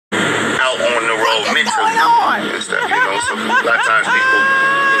out on the road mentally and stuff, you know. So a lot of times people,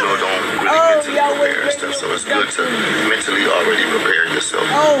 you know, don't really mentally prepare and stuff. So it's good to mentally already prepare yourself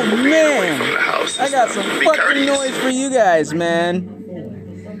for being away from the house. I got some fucking noise for you guys, man.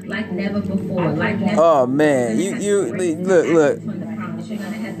 Like never before. Like never. Oh man, you look.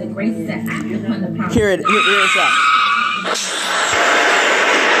 Hear it out.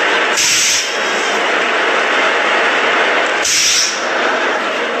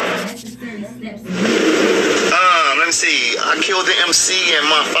 Let me see. I killed the MC and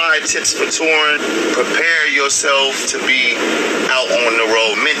my 5 tips for touring. Prepare yourself to be out on the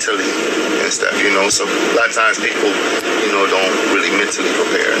road mentally and stuff, you know. So a lot of times people, you know, don't really mentally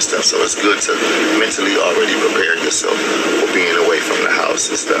prepare and stuff. So it's good to mentally already prepare yourself for being away from the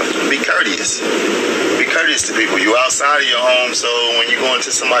house and stuff. Be courteous. Be courteous to people. You're outside of your home, so when you go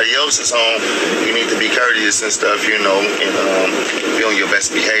into somebody else's home, you need to be courteous and stuff, you know, and be on your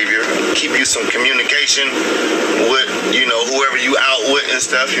best behavior. Keep you some communication with, you know, whoever you out with and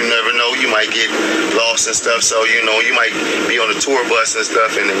stuff. You never know, you might get lost and stuff. So, you know, you might be on a tour bus and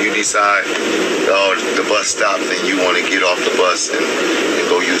stuff, and then you decide, oh, the bus stopped, and you want to get off the bus and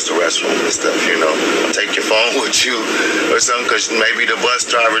go use the restroom and stuff, you know. Take your phone with you or something, because maybe the bus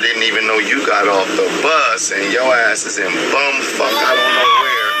driver didn't even know you got off the bus, and your ass is in bumfuck, I don't know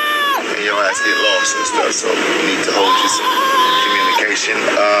where, and your ass get lost and stuff. So you need to hold you some communication.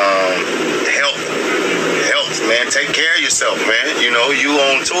 Health, man. Take care of yourself, man. You know, you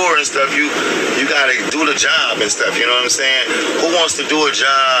on tour and stuff, you gotta do the job and stuff, you know what I'm saying? Who wants to do a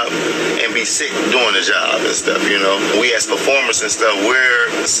job and be sick doing the job and stuff, you know? We as performers and stuff,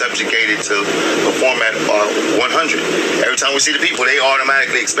 we're subjugated to perform at 100. Every time we see the people, they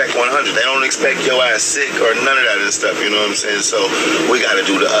automatically expect 100. They don't expect your ass sick or none of that and stuff, you know what I'm saying? So we gotta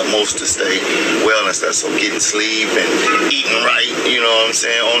do the utmost to stay well and stuff. So getting sleep and eating right, you know what I'm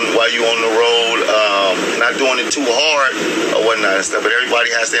saying, while you on the road, not doing it too hard or whatnot and stuff. But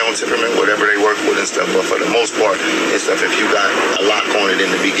everybody has their own temperament, whatever they work with and stuff. But for the most part and stuff, if you got a lock on it in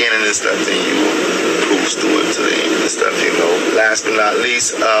the beginning and stuff, then you cruise through it to the end and stuff, you know. Last but not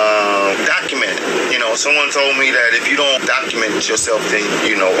least, document it. You know, someone told me that if you don't document yourself, then,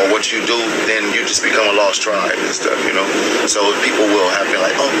 you know, or what you do, then you just become a lost tribe and stuff, you know. So people will have been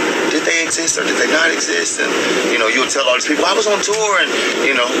like, oh, did they exist or did they not exist? And, you know, you'll tell all these people, I was on tour, and,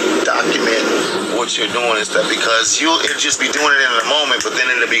 you know, document what you're doing and stuff, because it'll just be doing it in a moment, but then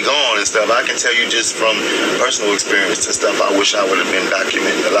it'll be gone and stuff. I can tell you just from personal experience and stuff, I wish I would have been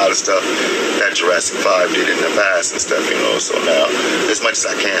documenting a lot of stuff that Jurassic 5 did in the past and stuff, you know. So now, as much as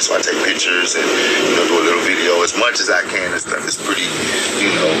I can, so I take pictures and, you know, do a little video as much as I can and stuff. It's pretty,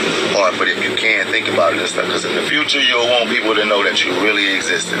 you know, hard, but if you can, think about it and stuff, because in the future, you'll want people to know that you really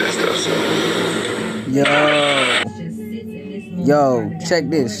existed and stuff, so. Yo, check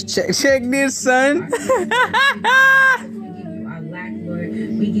this. Check this, son.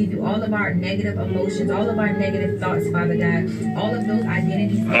 We give you all of our negative emotions, all of our negative thoughts, Father God, all of those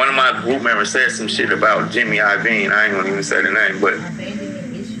identities. One of my group members said some shit about Jimmy Iovine. I ain't gonna even say the name, but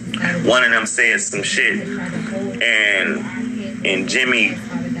one of them said some shit, and Jimmy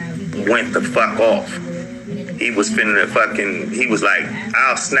went the fuck off. He was he was like,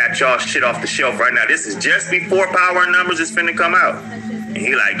 I'll snatch y'all shit off the shelf right now. This is just before Power and Numbers is finna come out. And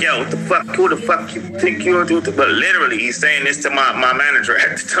he like, yo, what the fuck, who the fuck you think you're doing? But literally, he's saying this to my manager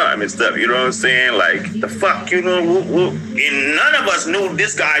at the time and stuff, you know what I'm saying? Like, the fuck, you know, and none of us knew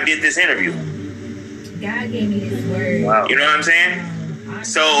this guy did this interview. God gave me his word. Wow. You know what I'm saying?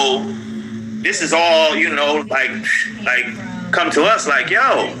 So, this is all, you know, like, come to us like,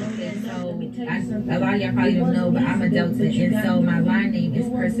 yo. A lot of y'all probably don't know, but I'm a Delta, and so my line name is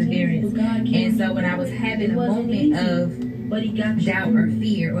Perseverance. And so when I was having a moment of doubt or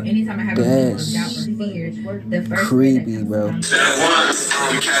fear, or anytime I have a moment of doubt or fear, the first creepy, bro. Step one,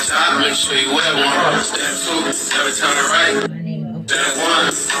 you catch the eye, make sure you wear one. Step two, never turn it right. Step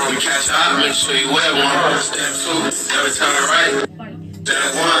one, you catch the eye, make sure you wear one. Step two, never turn it right.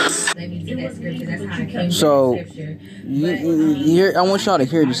 So, I want y'all to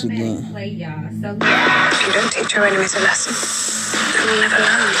hear this again. If you don't teach your enemies a lesson, they will never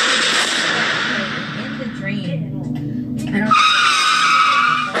learn. In the dream,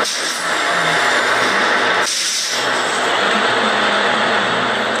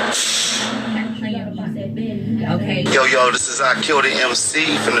 okay. Yo, this is I Killed the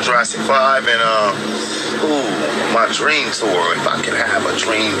MC from the Jurassic 5, and my dream tour. If I could have a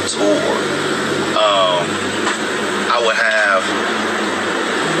dream tour, I would have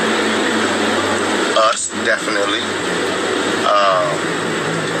us, definitely.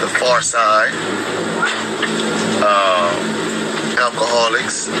 The Far Side,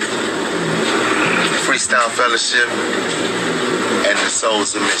 Alcoholics, Freestyle Fellowship and the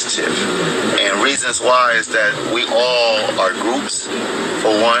Souls of Mischief. And reasons why is that we all are groups,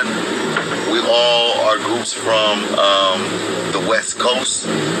 for one. We all are groups from the West Coast.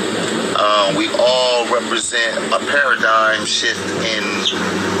 We all represent a paradigm shift in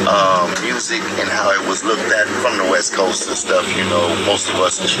music and how it was looked at from the West Coast and stuff. You know, most of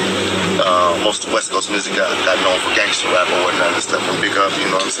West Coast music got known for gangster rap or whatnot and stuff, and big up, you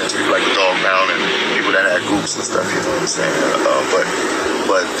know what I'm saying, people like the Dog Pound and people that had groups and stuff, you know what I'm saying.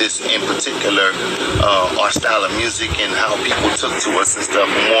 But this in particular, our style of music and how people took to us and stuff,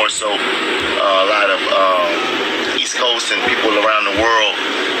 more so a lot of East Coast and people around the world,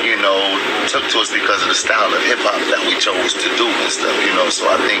 you know, took to us because of the style of hip-hop that we chose to do and stuff, you know. So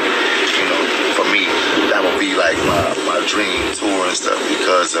I think, you know, for me, that would be like my dream tour and stuff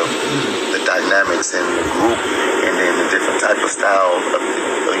because of the dynamics in the group and then the different type of style of,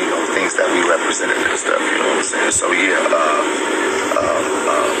 you know, things that we represented and stuff, you know what I'm saying. So yeah,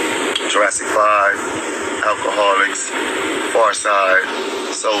 Jurassic 5, Alcoholics, Far Side,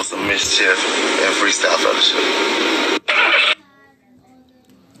 Souls of Mischief, and Freestyle Fellowship.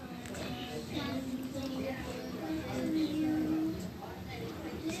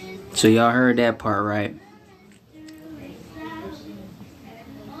 So y'all heard that part, right?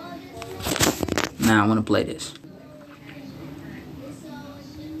 Now I want to play this.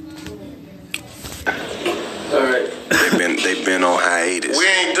 Alright. They've been on hiatus. We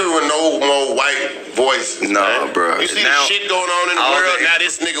ain't doing no more white voices. Nah, bro. You see now, the shit going on in the world? Now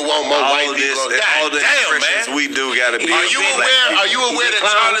this nigga want more white people. All the expressions man. we do gotta be. Are you aware that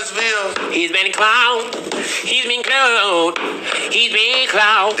Charlottesville? He's been clowned. He's been clowned. He's been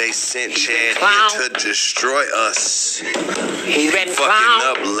clowned. They sent Chad here to destroy us. He's been fucking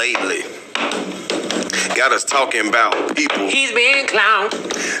up lately. Got us talking about people. He's been clowned.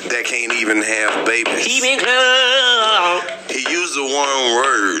 That can't even have babies. He's been clowned. He used the one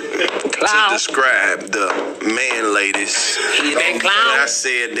word to describe the man ladies. He's been clowned. When I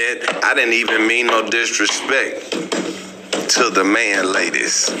said that, I didn't even mean no disrespect to the man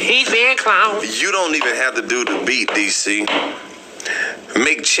ladies. He's been clowned. You don't even have to do the beat, DC.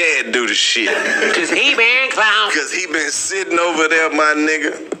 Make Chad do the shit. Cause he been clowned. Cause he been sitting over there, my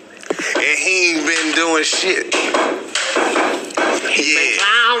nigga. And he ain't been doing shit. He's been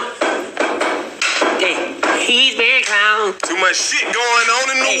clowned. He's been clowned. Too much shit going on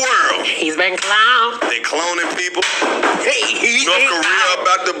in the world. He's been clowned. They cloning people. He's North been Korea clowned.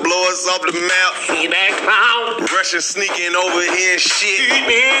 about to blow us off the map. He's been clowned. Russia sneaking over here and shit. He's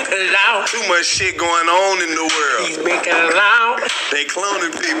been clowned. Too much shit going on in the world. He's been clowned. They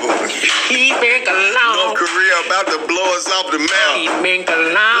cloning people. He's been clowned. North Korea about to blow us off the map. He's been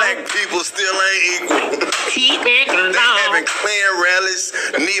clowned. Black people still ain't equal. He's been clowned. They having Klan rallies,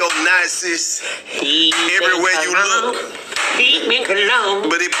 neo-Nazis, everywhere you look. He's been clowned.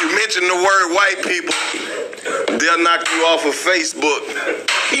 But if you mention the word white people, they'll knock you off of Facebook.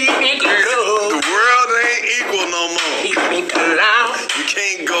 He's been clowned. The world ain't equal no more. He's been clowned. You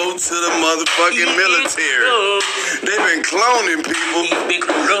can't go to the motherfucking military. They've been cloning people. He's been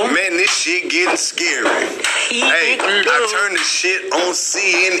clowned. Man, this shit getting scary. Hey, I turned the shit on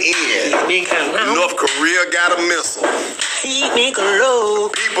CNN. North Korea got a missile. He's been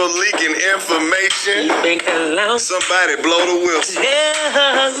clowned. People leaking information. He's been clowned. Somebody blow the whistle.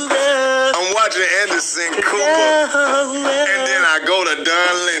 I'm watching Anderson Cooper, and then I go to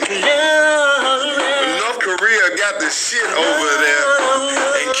Don Lemon. North Korea got the shit over there,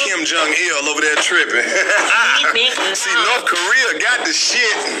 and Kim Jong-il over there tripping. See, North Korea got the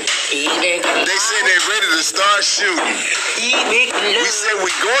shit. They say they're ready to start shooting. We said we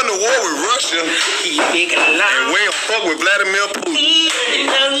going to war with Russia, and we ain't fuck with Vladimir Putin.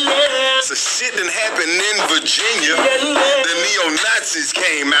 So shit done happened in Virginia. The neo-Nazis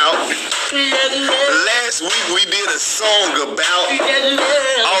came out. Last week we did a song about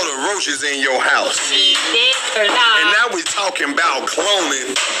all the roaches in your house. And now we talking about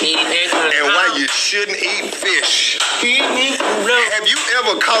cloning and why you shouldn't eat fish. Have you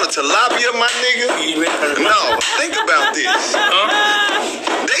ever caught a tilapia, my nigga? No, think about this.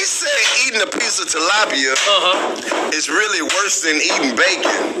 They say eating a piece of tilapia is really worse than eating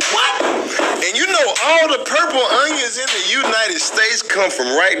bacon. What? And you know all the purple onions in the United States come from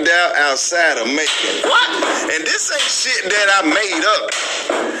right down outside of Macon. What? And this ain't shit that I made up.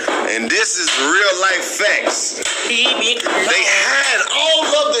 And this is real life facts. They hide all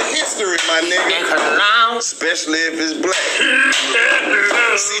of the history, my nigga. Especially if it's black.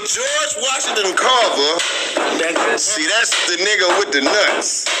 See, George Washington Carver, see, that's the nigga with the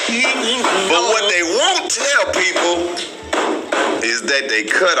nuts. But what they won't tell people is that they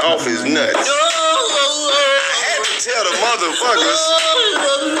cut off his nuts. had to tell the motherfuckers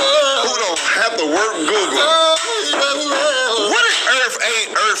who don't have to work Google. What if Earth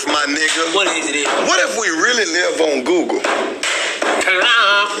ain't Earth, my nigga? What is it? What if we really live on Google?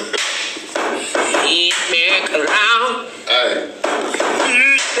 Clown. He's been clown. Hey,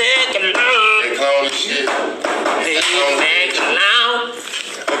 He's been clown. they clone this shit. He's been clown.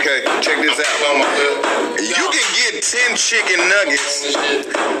 Okay, check this out. Clone my clip. You can get 10 chicken nuggets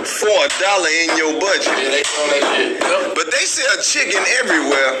for $1 in your budget. Yeah, they clone that shit. But they sell chicken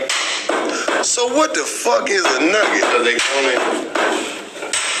everywhere. So what the fuck is a nugget? Cause they clone it.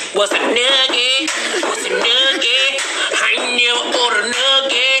 What's a nugget? What's a nugget? I ain't never ordered a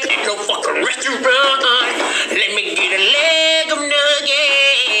nugget at no fucking restaurant. Let me get a leg of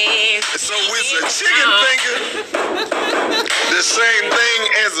nuggets. So it's a chicken finger, the same thing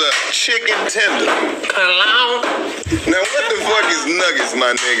as a chicken tender. Clown. Now what the fuck is nuggets,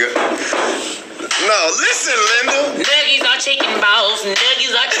 my nigga? No, listen, Linda. Nuggies are chicken balls.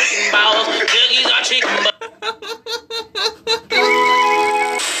 Nuggies are chicken balls. Nuggies are chicken balls.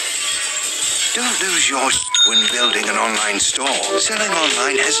 Don't lose your when building an online store. Selling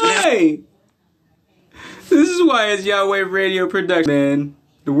online has never... Hey! This is why it's Yahweh Radio Production, man.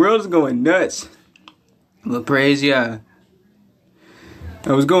 The world's going nuts. Well, praise Yah.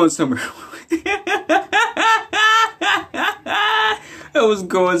 I was going somewhere. I was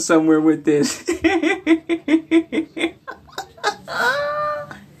going somewhere with this.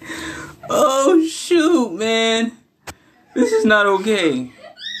 Oh, shoot, man. This is not okay.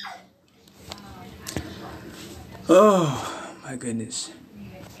 Oh, my goodness.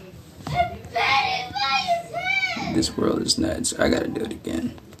 This world is nuts. I gotta do it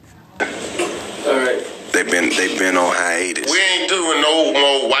again. Alright. They've been on hiatus. We ain't doing no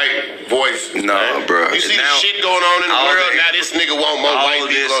more white voice. Nah, bro. You see Now, the shit going on in the all world? the- Now this nigga want more all white of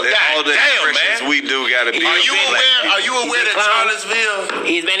this, people. all the Damn, impressions man. we do gotta be. Are you aware that Charlottesville?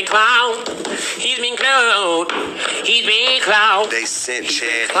 He's been clowned. He's been clowned. He's been clowned. They sent He's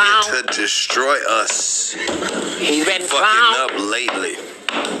Chad been clowned. here to destroy us. He's been Fucking clowned. up lately.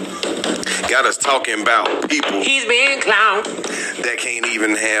 Got us talking about people He's been clowned. that can't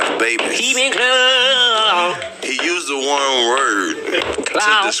even have babies. He's been clowned. He used the one word to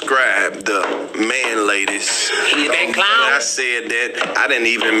Clown. describe the man ladies. He's been When I clowned. said that, I didn't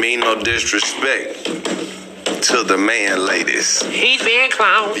even mean no disrespect to the man ladies. He's been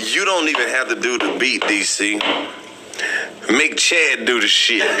clowned. You don't even have to do the beat, DC. Make Chad do the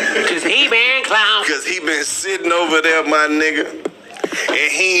shit. Cause he been clowned. Cause he been sitting over there, my nigga,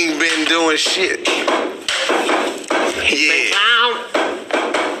 and he ain't been doing shit. He's been Yeah. clowned.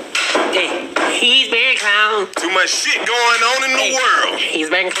 Hey, he's been clowned. Too much shit going on in the world. He's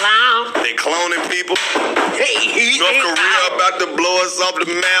been clowned. They cloning people. Hey, he's North been Korea clowned. about to blow us off the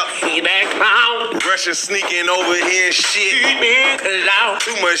map. He's been clowned. Russia sneaking over here and He's shit. been clowned.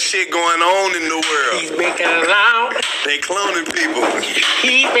 Too much shit going on in the He's world. been clowned. They cloning people.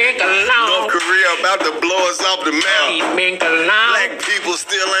 He's been North clowned. Korea about to blow us off the He's map. been clowned. Black people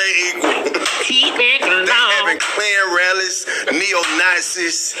still ain't equal. He's been They having clowned. Klan rallies,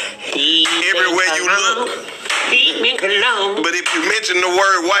 neo-Nazis He's been everywhere you clowned. look. He's been clowned. But if you mention the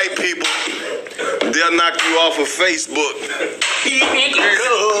word white people, they'll knock you off of Facebook. He's been The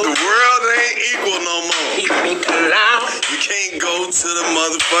clowned. world ain't equal no more. He's been clowned. You can't go to the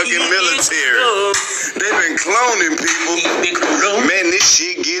motherfucking military. They've been cloning people. Man, this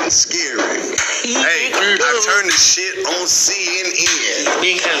shit getting scary. Hey, I turned the shit on CNN.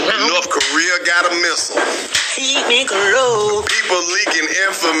 North Korea got a missile. He's been clowned. People leaking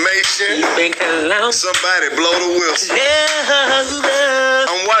information. Been clowned. Somebody blow the whistle.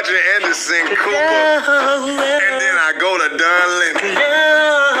 I'm watching Anderson Cooper, and then I go to Don Lemon.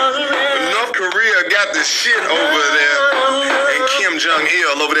 North Korea got the shit over there, and Kim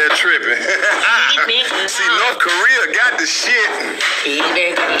Jong-il over there tripping. See, North Korea got the shit.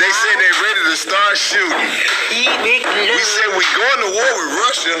 They said they ready to start shooting. We said we going to war with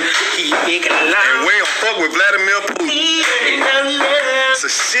Russia, and we don't fuck with Vladimir Putin. So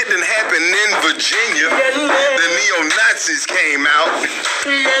shit done happened in Virginia. The neo-Nazis came out.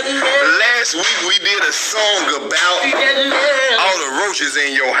 Last week we did a song about all the roaches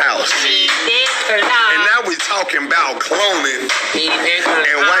in your house. And now we talking about cloning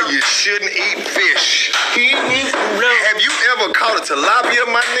and why you shouldn't eat fish. Have you ever caught a tilapia,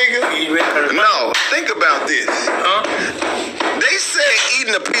 my nigga? No. Think about this. They say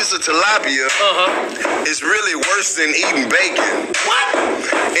eating a piece of tilapia is really worse than eating bacon. What?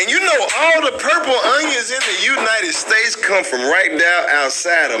 And you know all the purple onions in the United States come from right down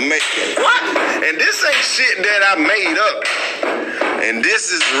outside of Macon. What? And this ain't shit that I made up. And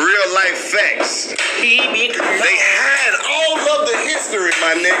this is real life facts. They hide all of the history,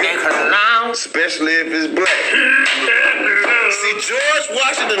 my nigga. Especially if it's black. See, George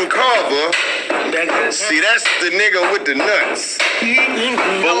Washington Carver, see, that's the nigga with the nuts.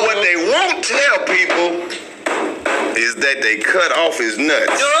 But what they won't tell people is that they cut off his nuts.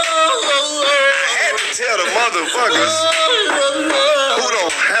 I had to tell the motherfuckers who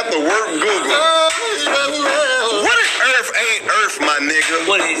don't have to work Google. What if Earth ain't Earth, my nigga?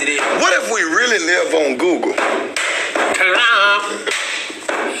 What is it? What if we really live on Google? Clown.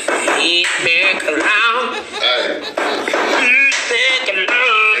 He's been clown. Hey, He's been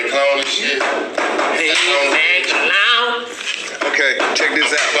clown. they call this shit. He's been clown. Okay, check this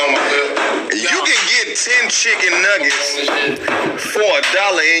That's out. on my clip. You can get 10 chicken nuggets for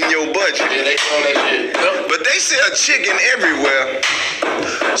 $1 in your budget. Yeah, they on that shit. But they sell chicken everywhere.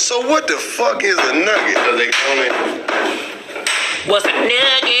 So what the fuck is a nugget? Cause they on it. What's a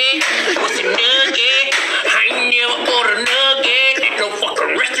nugget? What's a nugget? I ain't never ordered a nugget at no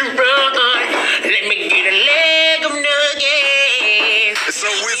fucking restaurant. Let me get a leg of nuggets. So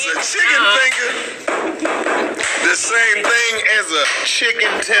it's a chicken finger, the same thing as a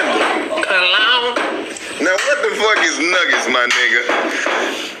chicken tender. Clown. Now what the fuck is nuggets, my nigga?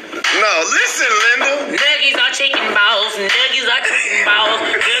 No, listen, Linda. Nuggies are chicken balls. Nuggies are chicken balls.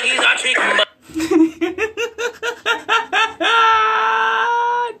 Nuggies are chicken balls.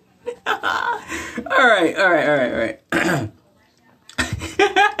 All right.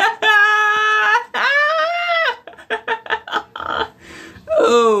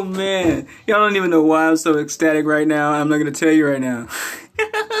 Oh man, y'all don't even know why I'm so ecstatic right now. I'm not gonna tell you right now.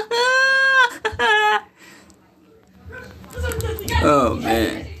 Oh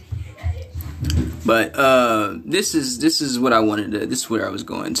man. But this is what I wanted to. This is where I was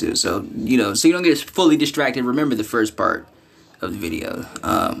going to. So so you don't get fully distracted. Remember the first part of the video.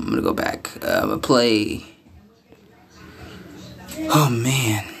 I'm gonna go back. I'm gonna play. Oh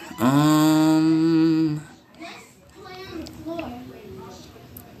man.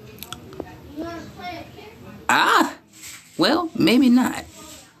 Well, maybe not.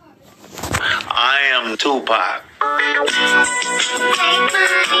 I am Tupac.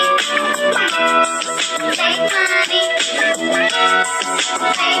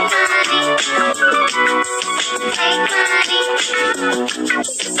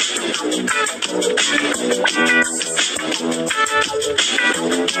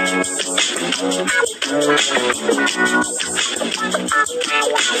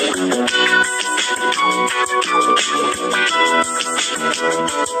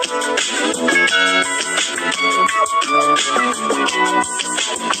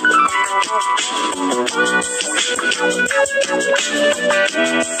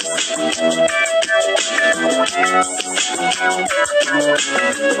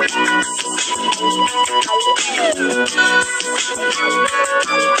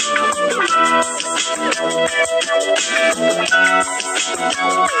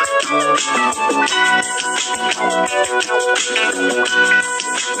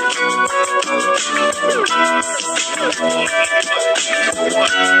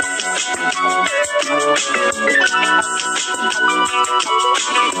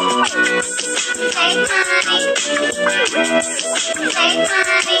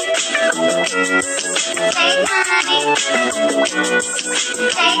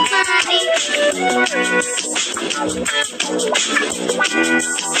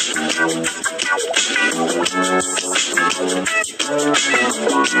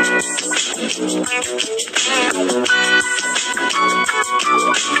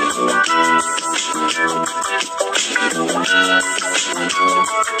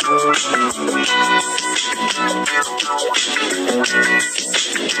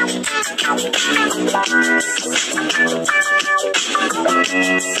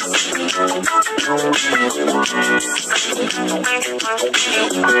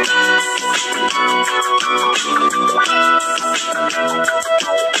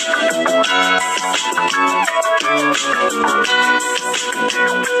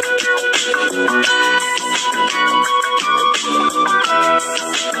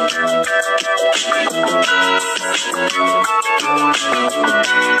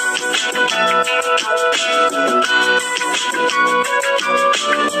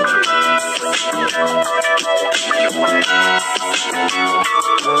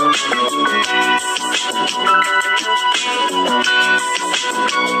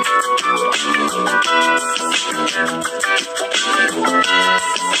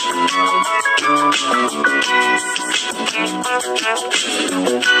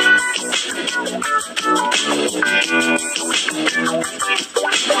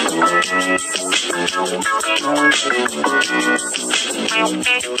 The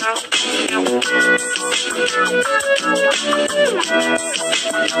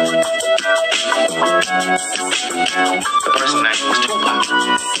person's name was Tupac.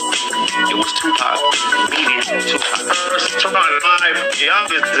 It was Tupac, comedian Tupac. Y'all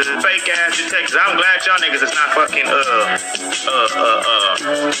is fake ass detectives. I'm glad y'all niggas is not fucking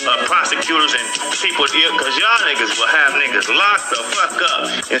prosecutors and people, cause y'all niggas will have niggas locked the fuck up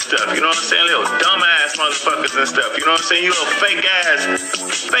and stuff. You know what I'm saying? Little dumbass motherfuckers and stuff. You know what I'm saying? You little fake ass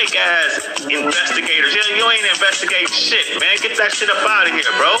investigators. You ain't investigating shit, man. Get that shit up out of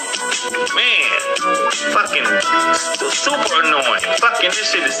here, bro. Man, fucking super annoying. Fucking this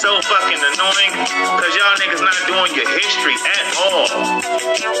shit is so fucking annoying because y'all niggas not doing your history at all.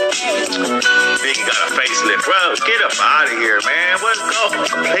 Biggie got a facelift, bro. Get up out of here, man.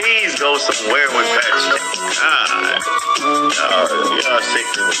 Please go somewhere with that shit. God, y'all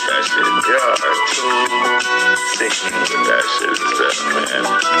sickening with that shit. Y'all are too sickening with that shit and stuff, man.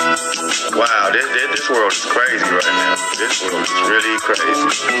 Wow, this world is crazy right now. This world is really crazy.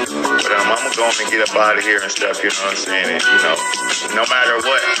 But I'm gonna go and get up out of here and stuff, you know what I'm saying? And, you know, no matter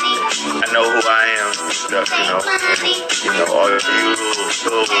what, I know who I am and stuff, you know. You know, all of you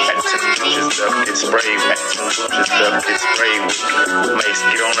little tattoos and stuff get sprayed, tattoos and stuff get sprayed with mace.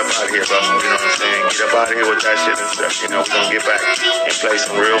 Get on up out of here, bro. You know what I'm saying? Get up out of here with that shit and stuff, you know. We're gonna get back and play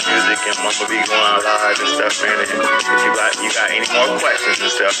some real music and I'm gonna be going live and stuff, man. And if you got any more questions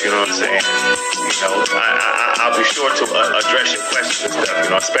and stuff, you know what I'm saying? You know, I'll be sure to address your questions and stuff,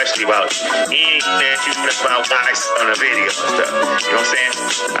 you know, especially about anything that you about on a video and stuff. You know what I'm saying?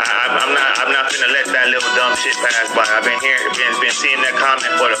 I'm not finna let that little dumb shit pass by. I've been seeing that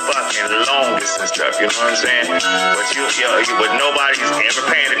comment for the fucking longest and stuff. You know what I'm saying? But nobody's ever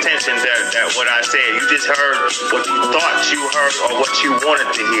paying attention to what I said. You just heard what you thought you heard or what you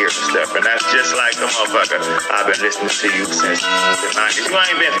wanted to hear and stuff. And that's just like the motherfucker. I've been listening to you since the 90s. You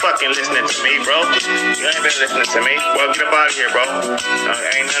ain't been fucking listening to me, bro. You ain't been listening to me. Well, get up out of here, bro.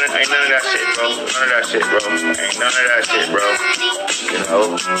 Ain't none of that shit, bro. None of that shit, bro. Ain't none of that shit, bro. You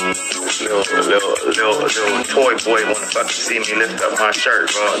know, little toy boy wanna fucking see me lift up my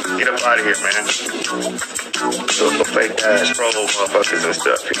shirt, bro. Get up out of here, man. Little fake ass troll motherfuckers and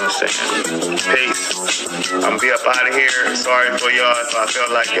stuff, you know what I'm saying? Peace. I'm gonna be up out of here. Sorry for y'all if I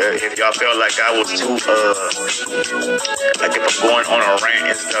felt like if y'all felt like I was too like if I'm going on a rant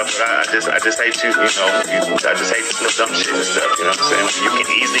and stuff, but I just hate to, you know, I just hate this little dumb shit and stuff, you know what I'm saying? You can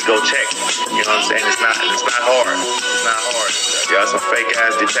easily go check, you know what I'm saying? It's not hard. It's not hard and stuff. Y'all some fake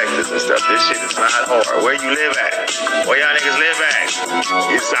ass detectives and stuff. This shit is not hard. Where you live at? Where y'all niggas live at?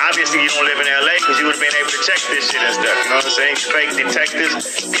 It's obviously you don't live in LA because you would have been able to check this shit and stuff, you know what I'm saying? Fake detectives,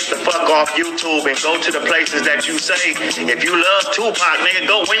 get the fuck off YouTube and go to the places that you say. If you love Tupac, nigga,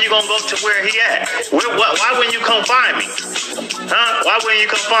 go. When you gonna go to where he at? Why wouldn't you come find me? Huh? Why wouldn't you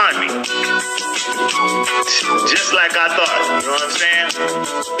come find me? Just like I thought. You know what I'm saying?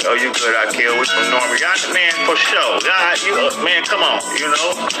 Oh, you good, I kill. We from Normandy. Y'all, man, for sure. Man, come on. You know?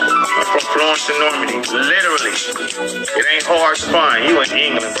 I'm from Florence to Normandy. Literally. It ain't hard to find. You in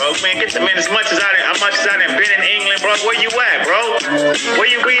England, bro. Man, as much as I done been in England, bro, where you at, bro? Where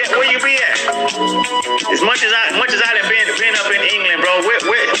you be at? As much as I done been up in England, bro,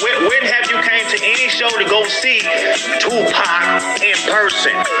 when have you came to any show to go see Tupac in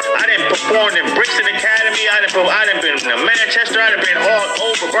person? I done performed in Brixton Academy. I done been to Manchester. I done been all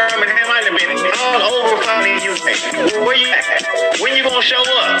over Birmingham. I done been all over fucking UK. Where you at? When you gonna show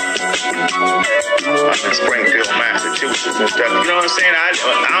up? I'm in Springfield, Massachusetts and stuff. You know what I'm saying?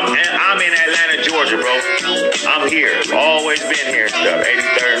 I'm in Atlanta, Georgia, bro. I'm here. Always been here and stuff.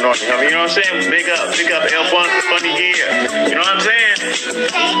 83rd North. You know what I'm saying? Big up L Funny Gear. You know what I'm saying?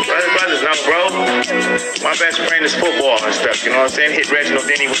 Brothers know, bro. My best friend is football and stuff. You know what I'm saying? Hit Reginald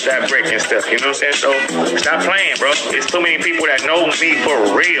Denny with that brick and stuff. You know what I'm saying? So stop playing, bro. It's too many people that know me for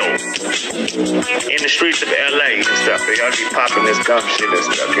real in the streets of LA and stuff. They ought to be popping this dumb shit and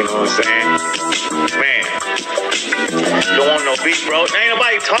stuff. You know what I'm saying? Man, you don't want no beef, bro. There ain't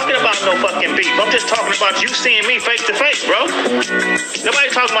nobody talking about no fucking beef. I'm just talking about you seeing me face to face, bro. Nobody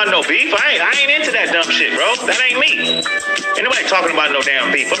talking about no beef. I ain't into that dumb shit, bro. That ain't me. Ain't nobody talking about no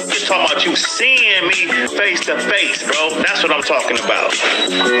damn beef. I'm just talking about you seeing me face to face, bro. That's what I'm talking about.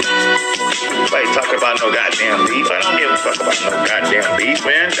 Nobody talking about no goddamn beef. I don't give a fuck about no goddamn beef,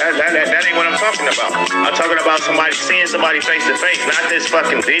 man. That ain't what I'm talking about. I'm talking about somebody seeing somebody face to face, not this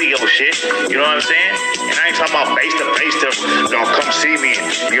fucking video shit. You know what I'm saying? And I ain't talking about face to face to don't come see me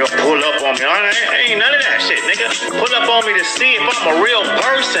and you'll pull up on me. Ain't none of that shit, nigga. Pull up on me to see if I'm a real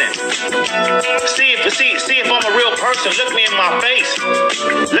person. See if I'm a real person. Look me in my face.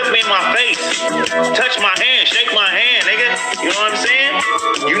 Look me in my touch my hand, shake my hand, nigga. You know what I'm saying?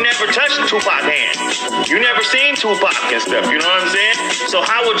 You never touched Tupac hand. You never seen Tupac and stuff. You know what I'm saying? So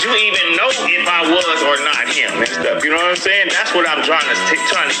how would you even know if I was or not him and stuff? You know what I'm saying? That's what I'm trying to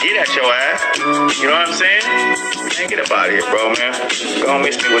get at your ass. You know what I'm saying? Man, get up out of here, bro, man. Don't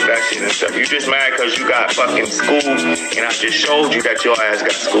miss me with that shit and stuff. You just mad because you got fucking school and I just showed you that your ass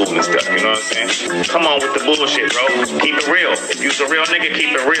got school and stuff. You know what I'm saying? Come on with the bullshit, bro. Keep it real. If you's a real nigga,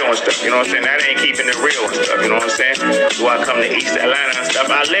 keep it real and stuff. You know what I'm saying? That ain't keeping it real and stuff. You know what I'm saying? Do I come to East Atlanta and stuff?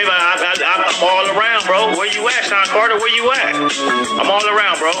 I'm all around, bro. Where you at, Sean Carter? Where you at? I'm all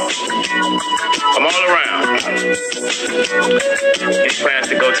around, bro. I'm all around. Any plans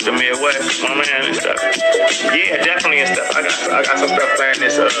to go to the Midwest, my man, and stuff? Yeah, definitely and stuff. I got some stuff planned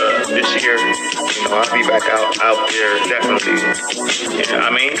this year. You know, I'll be back out there, definitely. Yeah, I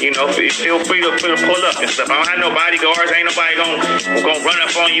mean, you know, feel free to pull up and stuff. I don't have no bodyguards. Ain't nobody gonna run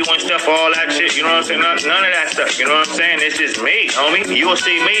up on you and stuff, all that shit. You know what I'm saying? None of that stuff. You know what I'm saying? It's just me, homie. You'll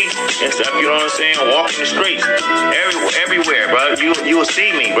see me and stuff. You know what I'm saying? Walking the streets, everywhere, bro. You will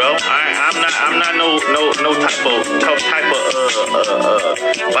see me, bro. I'm not no type of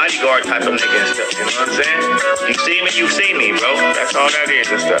bodyguard type of nigga and stuff. You know what I'm saying? You see me, bro. That's all that is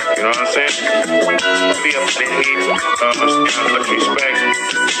and stuff. You know what I'm saying? Be up in here.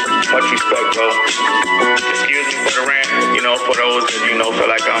 Much respect, bro. Excuse me for the rant. You know, for those that feel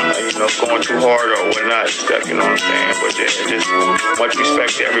like I'm going too hard or whatnot and stuff. You know what I'm saying? But just much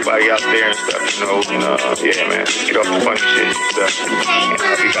respect to everybody out there and stuff. Yeah, man. Just get off the funny shit and stuff. And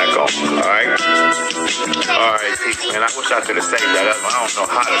I'll be back on. Alright, peace, man. I wish I could have saved that other one. I don't know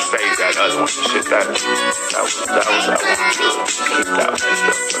how to save that other one. Shit, that was I wanted to keep that one and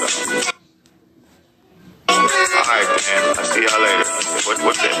stuff. But, alright, man. I'll see y'all later. What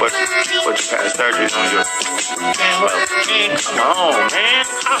your past surgeries on your... Man, come on, man.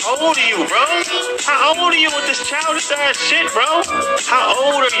 How old are you, bro? How old are you with this childish ass shit, bro? How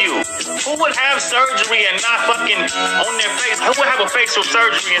old are you? Who would have surgery and not fucking on their face? Who would have a facial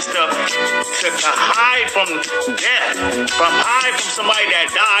surgery and stuff to hide from death? Hide from somebody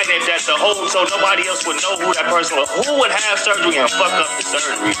that died and that so nobody else would know who that person was. Who would have surgery and fuck up the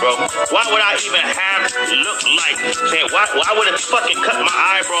surgery, bro? Why would I even have look like? Why would it fucking cut my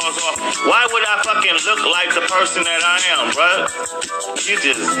eyebrows off? Why would I fucking look like the person that I am, bro?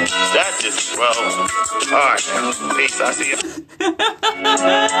 Bro. Alright, peace. I see you. You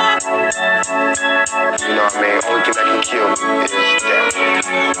know what I mean? Only thing that can kill me is death.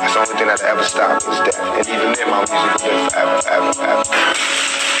 That's the only thing that'll ever stop is death. And even then, my music will live forever.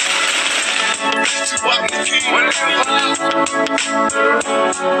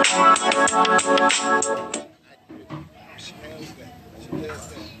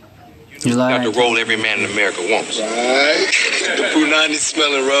 You got the role every man in America wants. Right. The Punani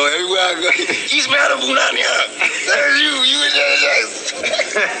smelling, bro. Everywhere I go, you smell the Punani, huh? That's you and Jackson.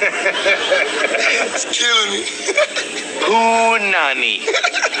 It's killing me. Punani.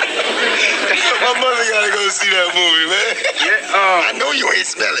 My mother gotta go see that movie, man. Yeah. I know you ain't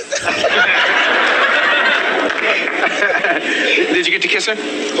smell it. Did you get to kiss her?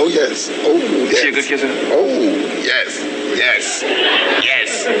 Oh, yes. Oh, yes. Is she a good kisser? Oh, yes. Yes. Yes.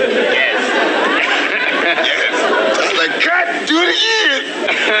 Yes. Yes. I was like, cut! Do it again!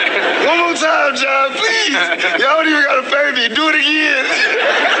 One more time, John, please! Y'all don't even gotta pay me. Do it again!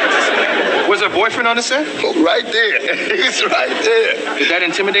 Was her boyfriend on the set? Oh, right there. He was right there. Did that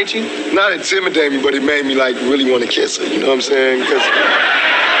intimidate you? Not intimidate me, but it made me, like, really want to kiss her. You know what I'm saying? Because...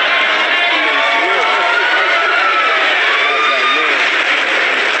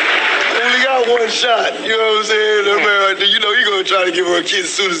 one shot, you know what I'm saying? You know you're gonna try to give her a kiss as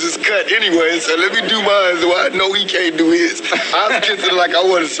soon as it's cut anyway, so let me do mine so I know he can't do his. I was kissing her like I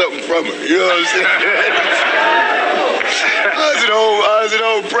wanted something from her, you know what I'm saying? I was at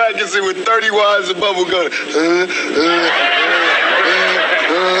home practicing with 30 wads of bubble gum.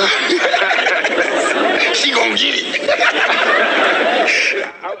 She gonna get it.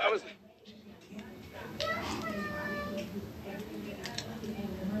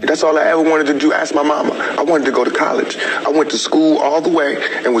 That's all I ever wanted to do. Ask my mama. I wanted to go to college. I went to school all the way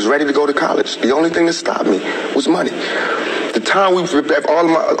and was ready to go to college. The only thing that stopped me was money. The time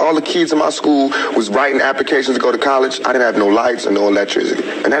all the kids in my school was writing applications to go to college, I didn't have no lights and no electricity.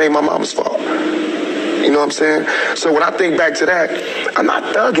 And that ain't my mama's fault. You know what I'm saying? So when I think back to that, I'm not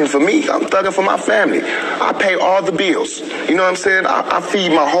thugging for me. I'm thugging for my family. I pay all the bills. You know what I'm saying? I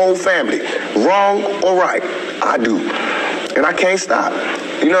feed my whole family. Wrong or right, I do. And I can't stop.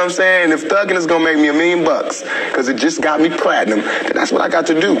 You know what I'm saying? If thugging is going to make me $1 million because it just got me platinum, then that's what I got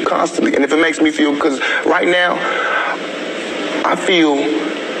to do constantly. And if it makes me feel, because right now, I feel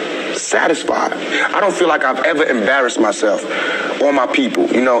satisfied. I don't feel like I've ever embarrassed myself or my people,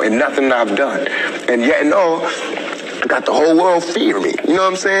 you know, in nothing that I've done. And yet and all, I got the whole world fearing me. You know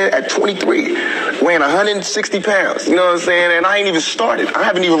what I'm saying? At 23, weighing 160 pounds. You know what I'm saying? And I ain't even started. I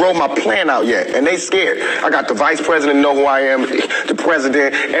haven't even rolled my plan out yet. And they scared. I got the vice president know who I am, the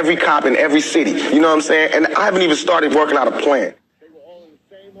president, every cop in every city. You know what I'm saying? And I haven't even started working out a plan. They were all in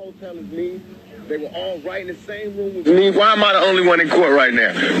the same hotel as me. They were all right in the same room with me. Why am I the only one in court right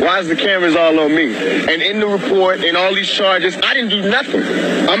now? Why is the cameras all on me? And in the report, in all these charges, I didn't do nothing.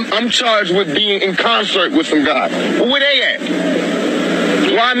 I'm charged with being in concert with some guy. Well, where they at?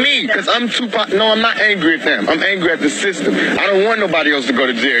 Why me? Because I'm Tupac. No, I'm not angry at them. I'm angry at the system. I don't want nobody else to go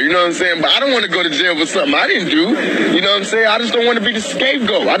to jail. You know what I'm saying? But I don't want to go to jail for something I didn't do. You know what I'm saying? I just don't want to be the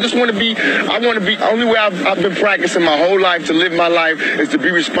scapegoat. I want to be, only way I've been practicing my whole life to live my life is to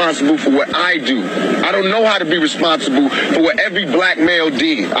be responsible for what I do. I don't know how to be responsible for what every black male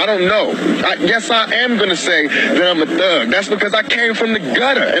did. I don't know. Yes, I am going to say that I'm a thug. That's because I came from the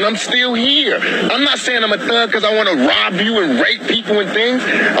gutter and I'm still here. I'm not saying I'm a thug because I want to rob you and rape people and things.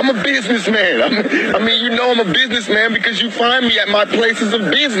 I'm a businessman. You know I'm a businessman because you find me at my places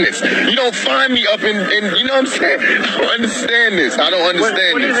of business. You don't find me up in you know what I'm saying? I don't understand this. I don't understand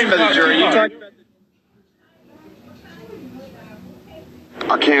this. What do you think about the jury?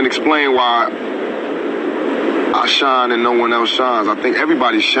 I can't explain why I shine and no one else shines. I think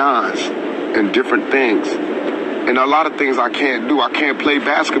everybody shines in different things. And a lot of things I can't do. I can't play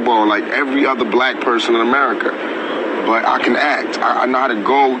basketball like every other black person in America. But I can act. I know how to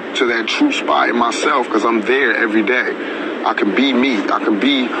go to that true spot in myself because I'm there every day. I can be me. I can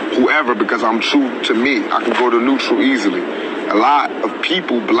be whoever because I'm true to me. I can go to neutral easily. A lot of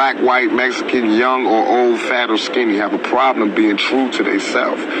people, black, white, Mexican, young or old, fat or skinny, have a problem being true to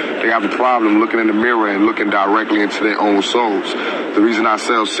themselves. They have a problem looking in the mirror and looking directly into their own souls. The reason I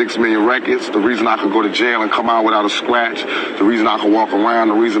sell 6 million records, the reason I can go to jail and come out without a scratch, the reason I can walk around,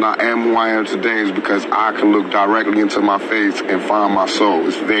 the reason I am who I am today is because I can look directly into my face and find my soul.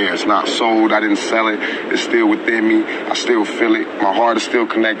 It's there. It's not sold. I didn't sell it. It's still within me. I still feel it. My heart is still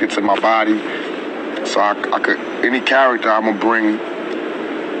connected to my body. So I could, any character, I'm going to bring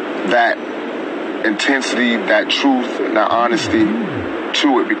that intensity, that truth, that honesty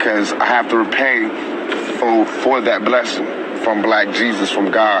to it because I have to repay for that blessing from Black Jesus,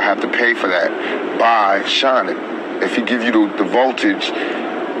 from God. I have to pay for that by shining. If he give you the voltage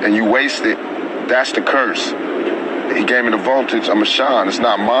and you waste it, that's the curse. He gave me the voltage, I'm going to shine. It's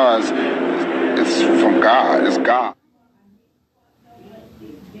not mine. It's from God. It's God.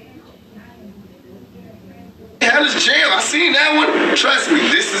 Hell is jail. I seen that one. Trust me,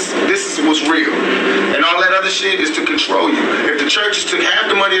 this is what's real. And all that other shit is to control you. If the churches took half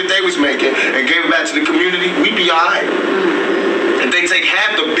the money that they was making and gave it back to the community, we'd be all right. If they take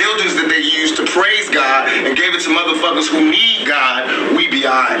half the buildings that they use to praise God and gave it to motherfuckers who need God, we'd be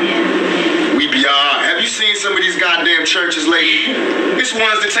all right. We'd be all right. Have you seen some of these goddamn churches lately? It's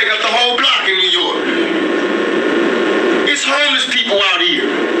ones that take up the whole block in New York. It's homeless people out here.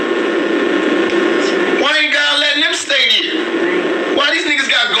 Why ain't God letting them stay here? Why these niggas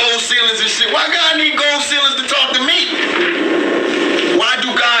got gold ceilings and shit? Why God need gold ceilings to talk to me? Why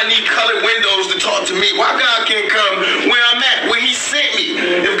do God need colored windows to talk to me? Why God can't come where I'm at, where he sent me?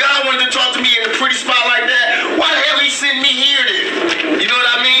 If God wanted to talk to me in a pretty spot like that, why the hell he sent me here then? You know what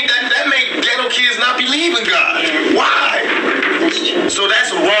I mean? That make ghetto kids not believe in God. Why? So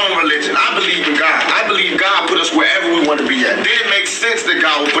that's a wrong religion. I believe in God. I believe God put us wherever we want to be at. Then it makes sense that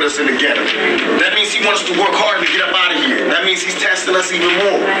God will put us in the ghetto. That means he wants us to work hard to get up out of here. That means he's testing us even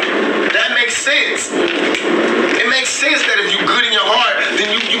more. That makes sense. It makes sense that if you're good in your heart, then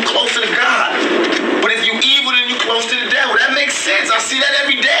you closer to God. But if you evil, then you close to the devil. That makes sense. I see that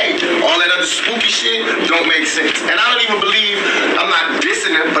every day. All that other spooky shit don't make sense. And I don't even believe, I'm not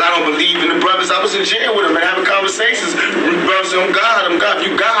dissing them, but I don't believe in the brothers. I was in jail with them and having conversations with brothers. I'm God. If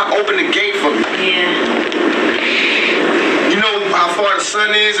you God, open the gate for me. Yeah. You know how far the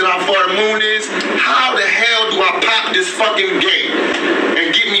sun is and how far the moon is? How the hell do I pop this fucking gate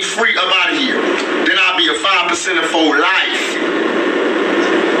and get me free up out of here? Then I'll be a 5% for life.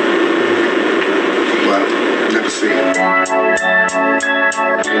 But never seen it.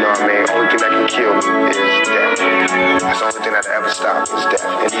 You know what I mean? Only thing that can kill me is death. That's the only thing that'll ever stop me is death.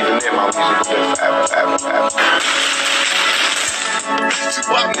 And even then, my music will live forever, forever, forever.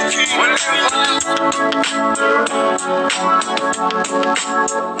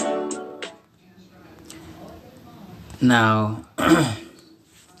 Now,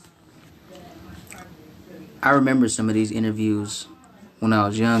 I remember some of these interviews when I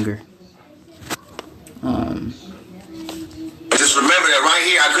was younger. Just remember that right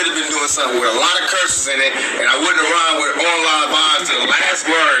here, I could have been doing something with a lot of curses in it, and I wouldn't have rhymed with online vibes to the last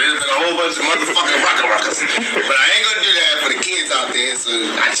word. It'd have been a whole bunch of motherfucking ruckus. But I ain't gonna do that for the kids out there, so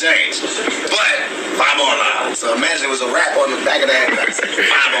I changed. But Vibe Online. So imagine it was a rap on the back of that.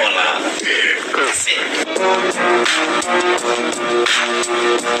 Vibe Online. That's it.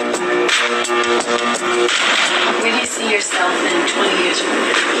 Where do you see yourself in 20 years from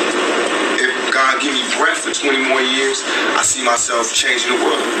now? If God give me breath for 20 more years, I see myself changing the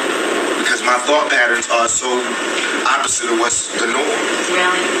world. Because my thought patterns are so opposite of what's the norm.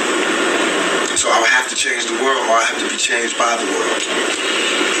 Really? So I would have to change the world, or I have to be changed by the world.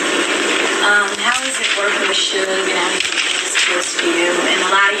 How is it working with Suge and how do you think this feels for you? And a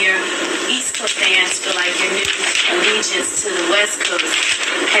lot of your East Coast fans feel like your new allegiance to the West Coast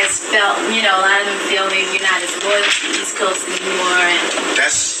has felt, you know, a lot of them feel maybe you're not as loyal to the East Coast anymore.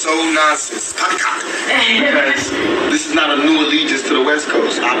 That's so nonsense. Poppycock. Because this is not a new allegiance to the West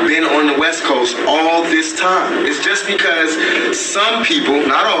Coast. I've been on the West Coast all this time. It's just because some people,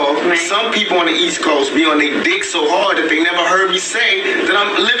 not all, some people on the East Coast be on their dick so hard that they never heard me say that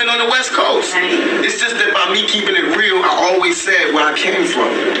I'm living on the West Coast. It's just that by me keeping it real, I always said where I came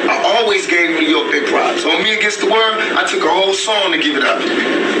from. I always gave New York their props. On Me Against the World, I took a whole song to give it up.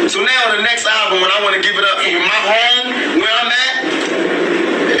 So now on the next album, when I want to give it up for my home, where I'm at,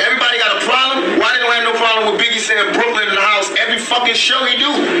 everybody got a problem? Why didn't I have no problem with Biggie saying Brooklyn in the house every fucking show he do?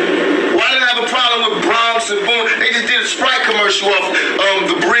 Why didn't I have a problem with Bronx and Boom? They just did a Sprite commercial off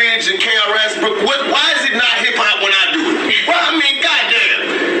The Bridge and KRS. Why is it not hip hop when I do it? Well, I mean,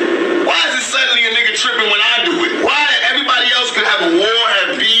 goddamn. Why is it suddenly a nigga tripping when I do it? Why everybody else could have a war,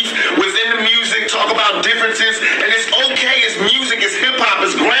 have beef within the music, talk about differences, and it's okay, it's music, it's hip hop,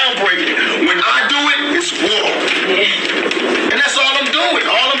 it's groundbreaking. When I do it, it's war. And that's all I'm doing.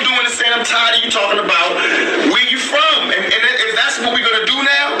 All I'm doing is saying I'm tired of you talking about where you from. And if that's what we're gonna do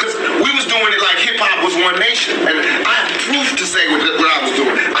now, because we was doing it like hip hop was one nation. And I have proof to say what I was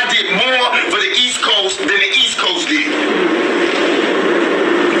doing. I did more for the East Coast than the East Coast did.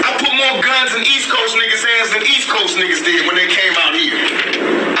 I put more guns in East Coast niggas' hands than East Coast niggas did when they came out here.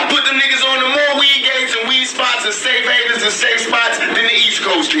 I put them niggas on the more weed gates and weed spots and safe havens and safe spots than the East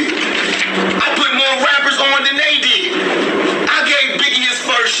Coast did. I put more rappers on than they did. I gave Biggie his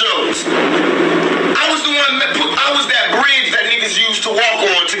first shows. I was the one I was that bridge that niggas used to walk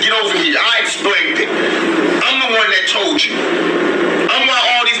on to get over here. I explained it. I'm the one that told you. I'm why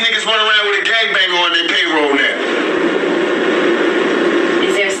all these niggas run around with a gangbang on their payroll now.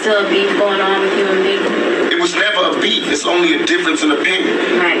 Is there still a beef going on with you and Biggie? It was never a beef. It's only a difference in opinion.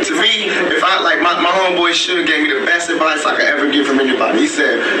 Right. To me, if I like my homeboy Suge gave me the best advice I could ever give from anybody. He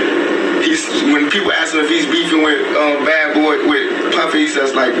said when people ask him if he's beefing with Bad Boy with Puffy, he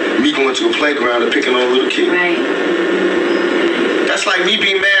says like me going to a playground and picking on a little kid. Right. That's like me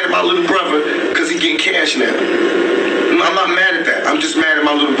being mad at my little brother because he getting cash now. I'm not mad at that. I'm just mad at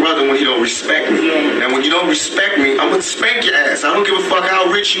my little brother when he don't respect me. Yeah. And when you don't respect me, I'm gonna spank your ass. I don't give a fuck how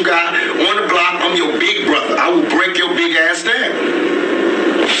rich you got on the block. I'm your big brother. I will break your big ass down.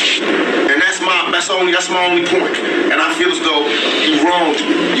 And that's my only point. And I feel as though he wronged you.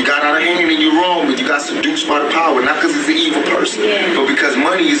 You got out of hand and you're wrong, but you got seduced by the power. Not because he's an evil person, but because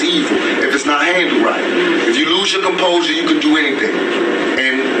money is evil if it's not handled right. If you lose your composure, you can do anything.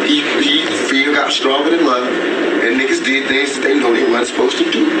 And fear got stronger than love. And niggas did things that they know they weren't supposed to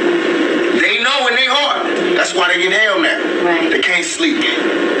do. They know in their heart. That's why they get held now. Right. They can't sleep.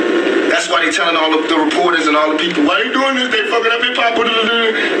 That's why they telling all the reporters and all the people, why they doing this? They fucking up hip hop.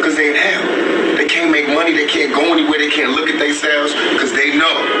 Because they in hell. They can't make money. They can't go anywhere. They can't look at themselves because they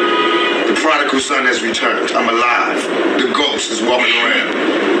know the prodigal son has returned. I'm alive. The ghost is walking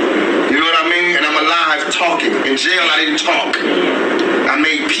around. You know what I mean? And I'm alive talking. In jail, I didn't talk. I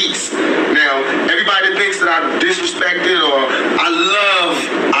made peace. Now, everybody that thinks that I disrespected or I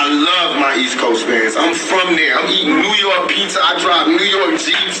love my East Coast fans. I'm from there. I'm eating New York pizza. I drive New York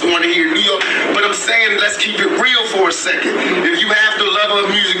Jeeps. I want to hear New York. But I'm saying, let's keep it real for a second. If you have the level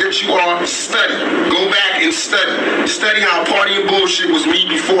of music that you are, study. Go back and study. Study how Party and Bullshit was me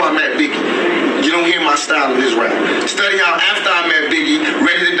before I met Biggie. You don't hear my style in this rap. Study how after I met Biggie,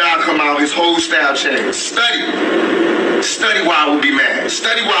 Ready to Die come out, his whole style changed. Study why I would be mad.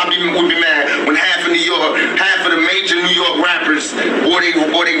 Study why I would be mad when half of New York, half of the major New York rappers, or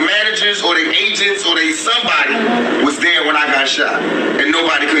they managers, or they agents, or they somebody was there when I got shot, and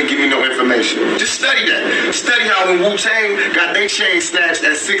nobody couldn't give me no information. Just study that. Study how when Wu-Tang got their chain snatched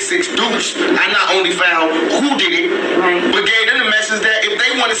at 6'6" Dukes, I not only found who did it, but gave them the message that if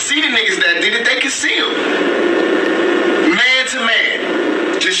they want to see the niggas that did it, they can see them. Man to man.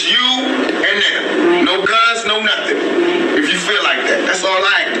 Just you and them. No guns, no nothing. If you feel like that. That's all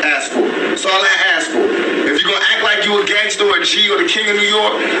I like you a gangster or a G or the king of New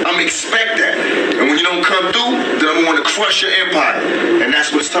York, I'm gonna expect that. And when you don't come through, then I'm gonna crush your empire. And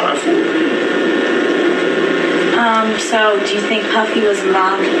that's what it's time for. So do you think Puffy was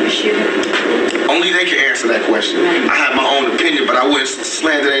involved in the shooting? Only they can answer that question. I have my own opinion, but I wouldn't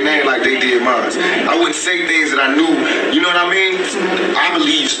slander their name like they did mine. I wouldn't say things that I knew, you know what I mean? I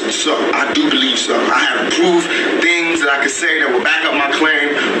believe so. I do believe so. I have proved things that I could say that will back up my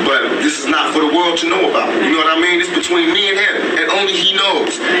claim, but this is not for the world to know about. You know what I mean? It's between me and him, and only he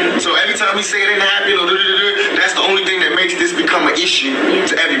knows. So every time we say it ain't happening, that's the only thing that makes this become an issue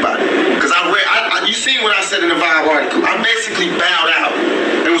to everybody. Because you seen what I said in the Vibe article. I basically bowed out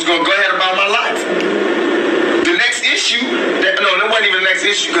and was gonna go ahead about my life. The next issue, that wasn't even the next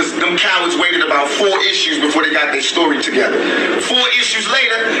issue because them cowards waited about 4 issues before they got their story together. 4 issues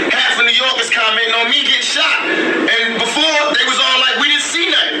later, half of New York is commenting on me getting shot. And before, they was all like, we didn't see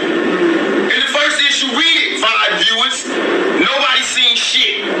nothing. In the first issue, read it, Vibe viewers. Nobody seen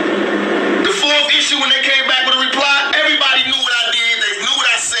shit. The 4th issue, when they came back with a reply, everybody knew what I did. They knew what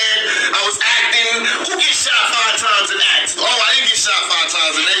I said. I was acting. Who gets shot 5 times in acts? Oh, I didn't get shot 5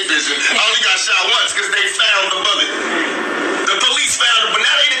 times in A-Vision. I only got shot once because they found the bullet. The police found it, but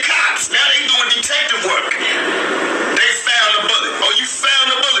now they the cops. Now they doing detective work. They found the bullet. Oh, you found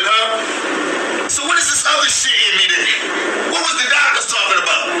the bullet, huh? So what is this other shit in me then? What was the doctors talking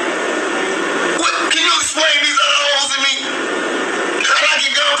about? What? Can you explain these other holes in me? How did I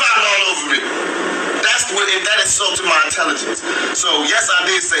get gunpowder all over me? That insulted my intelligence. So yes, I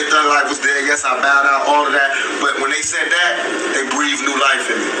did say Thug Life was dead. Yes, I bowed out, all of that. But when they said that, they breathed new life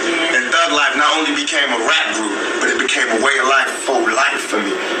in me. And Thug Life not only became a rap group, but it became a way of life for life for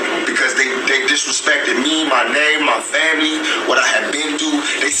me. Because they disrespected me, my name, my family, what I had been through.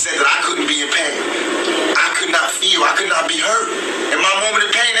 They said that I couldn't be in pain. I could not feel. I could not be hurt. In my moment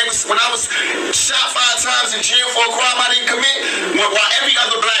of pain, when I was shot 5 times in jail for a crime I didn't commit, while every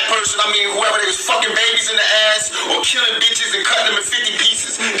other black person, whoever, they was fucking babies in the ass or killing bitches and cutting them in 50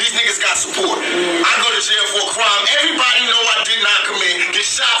 pieces, these niggas got support. I go to jail for a crime everybody know I did not commit, get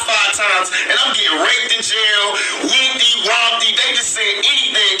shot 5 times, and I'm getting raped in jail, wompty, they just saying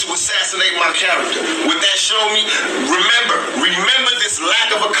anything to assassinate my character. What that show me, remember this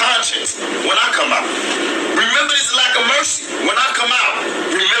lack of a conscience when I come out. Remember this lack of mercy when I come out.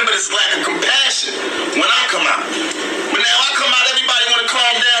 Remember this lack of compassion when I come out. But now I come out, everybody want to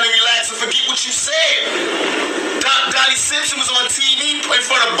calm down and relax and forget what you said. Donnie Simpson was on TV in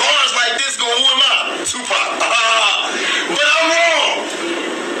front of bars like this going, who am I? Tupac. But I'm wrong.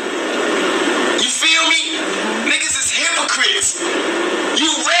 You feel me? Niggas is hypocrites. You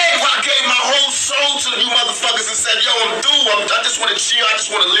read where I gave my whole soul to you motherfuckers and said, yo, I'm through. I just want to chill. I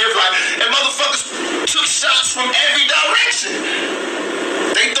just want to live life. And motherfuckers took shots from every direction.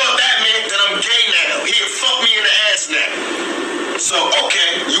 They thought that meant that I'm gay now. He'll fuck me in the ass now. So,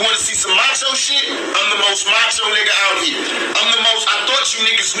 okay, you want to see some macho shit? I'm the most macho nigga out here. I thought you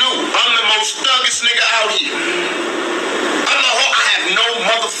niggas knew. I'm the most thuggest nigga out here. I have no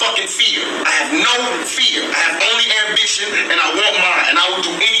motherfucking fear. I have no fear. I have only ambition, and I want mine. And I will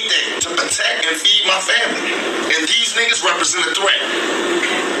do anything to protect and feed my family. And these niggas represent a threat.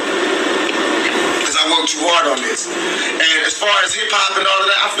 I worked too hard on this. And as far as hip-hop and all of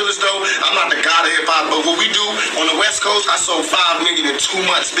that, I feel as though I'm not the god of hip-hop, but what we do on the West Coast, I sold 5 million in 2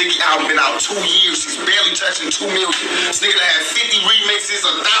 months. Biggie album been out 2 years. He's barely touching 2 million. This nigga that had 50 remixes,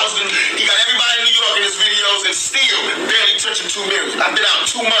 1,000. He got everybody in New York in his videos and still barely touching 2 million. I've been out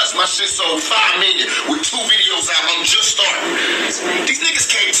 2 months. My shit sold 5 million with 2 videos out. I'm just starting. These niggas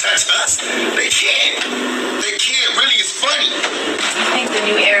can't touch us. They can't. They can't. Really, it's funny. I think the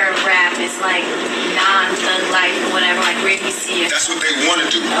new era of rap is like non-thug life or whatever, like where do you see it? That's what they want to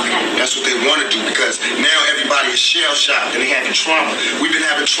do. Okay. That's what they want to do because now everybody is shell-shocked and they having trauma. We've been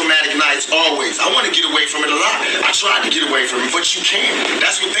having traumatic nights always. I want to get away from it a lot. I tried to get away from it, but you can't.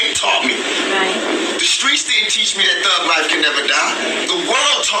 That's what they taught me. Right. The streets didn't teach me that thug life can never die. The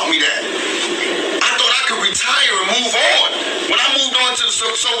world taught me that. I thought I could retire and move on. When I moved on to the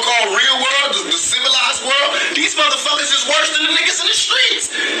so-called real world, the civilized world, these motherfuckers is worse than the niggas in the streets.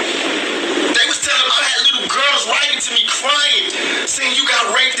 They was telling I had little girls writing to me crying, saying you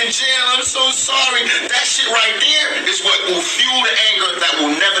got raped in jail, I'm so sorry. That shit right there is what will fuel the anger that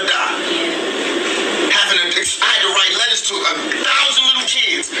will never die. I had to write letters to 1,000 little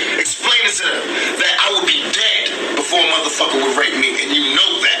kids explaining to them that I would be dead before a motherfucker would rape me, and you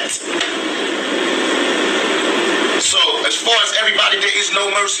know that. So, as far as everybody, there is no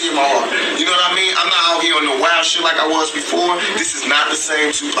mercy in my heart. You know what I mean? I'm not out here me on no wild shit like I was before, this is not the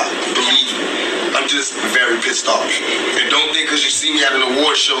same Tupac. Believe me. I'm just very pissed off. And don't think because you see me at an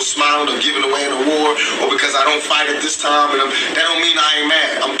award show smiling or giving away an award, or because I don't fight at this time, and that don't mean I ain't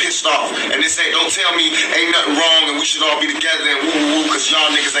mad. I'm pissed off. And this ain't, don't tell me ain't nothing wrong and we should all be together and woo-woo-woo because y'all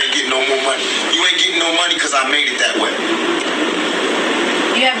niggas ain't getting no more money. You ain't getting no money because I made it that way.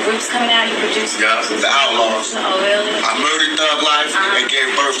 You have groups coming out, you produce? Yeah, the Outlaws. Oh, really? I murdered Thug Life and gave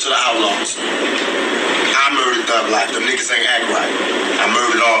birth to the Outlaws. I murdered Thug Life. Them niggas ain't act right. I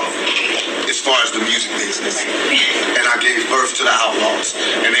murdered all of them. As far as the music business. And I gave birth to the Outlaws.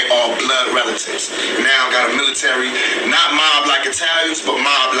 And they all blood relatives. Now I got a military, not mob like Italians, but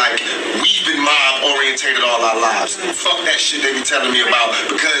mob like we've been mob orientated all our lives. Fuck that shit they be telling me about,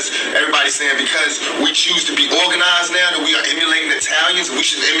 because everybody's saying because we choose to be organized now that we are emulating Italians and we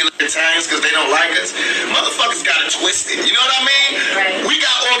should emulate Italians because they don't like us. Motherfuckers got it twisted. You know what I mean? Right. We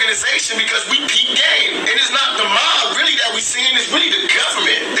got organization because we peak game. And it's not the mob really that we seeing, it's really the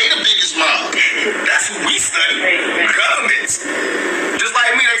government. They the biggest mob. That's who we study. Governments. Just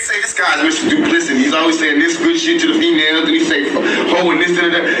like me, they say this guy's Mr. Duplicity. He's always saying this good shit to the females, and he say ho and this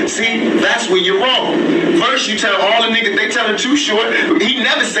and that. See, that's where you're wrong. First you tell all the niggas they telling Too Short, he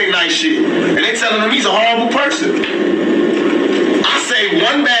never say nice shit. And they telling him he's a horrible person. I say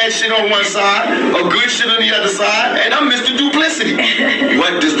one bad shit on one side, a good shit on the other side, and I'm Mr. Duplicity.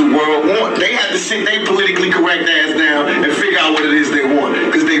 What does the world want? They have to sit their politically correct ass down and figure out what it is they want,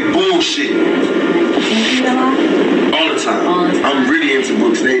 because they bullshit. All the time. I'm really into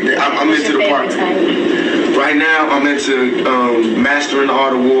books. I'm into the part. Right now, I'm into Mastering the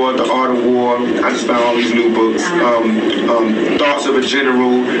Art of War, The Art of War. I just found all these new books. Thoughts of a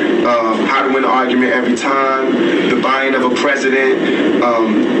General, How to Win an Argument Every Time, The Buying of a President.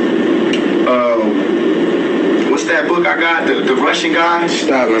 What's that book I got? The Russian guy?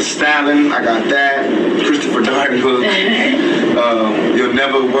 Stalin. I got that. Christopher Darden book. You'll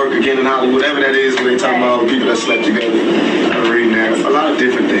Never Work Again in Hollywood. Whatever that is, when they talk about people that slept together. I'm reading that. A lot of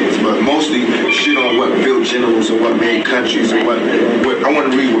different things, but mostly shit on what built generals and what made countries and what I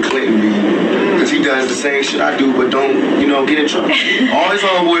want to read what Clinton read. Because he does the same shit I do, but don't, get in trouble. All his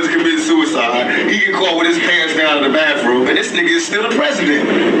homeboys commit suicide. He get caught with his pants down in the bathroom, and this nigga is still the president.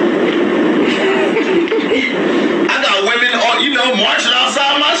 I got women marching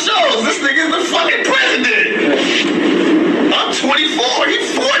outside my shows. This nigga's the fucking president. I'm 24,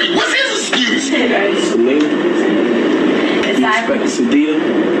 he's 40. What's his excuse? Sadia.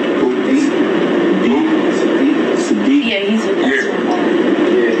 Yeah, he's with us.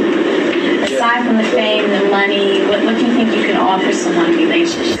 Yeah. Aside from the fame, the money, what do you think you can offer someone in a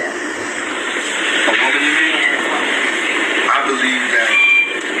relationship? A woman, you mean? I believe that,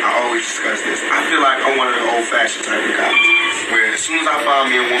 I always discuss this, I feel like I'm one of the old-fashioned type of guys, where as soon as I find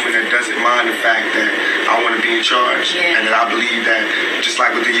me a woman that doesn't mind the fact that I want to be in charge, and that I believe that, just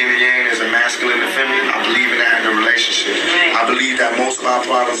like with the yin and yang, there's a masculine and feminine, I believe in that in a relationship. I believe that most of our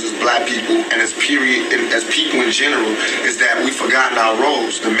problems as black people, and as people in general, is that we've forgotten our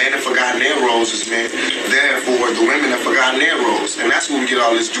roles. The men have forgotten their roles as men, therefore the women have forgotten their roles. And that's where we get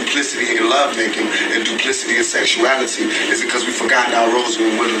all this duplicity in love making and duplicity in sexuality, is because we've forgotten our roles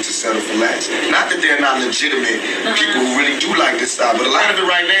and we're willing to settle for less. Not that they're not legitimate people who really do like this style, but a lot of it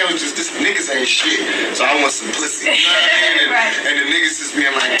right now is just this niggas ain't shit. So I want simplicity. You know what I mean? And the niggas just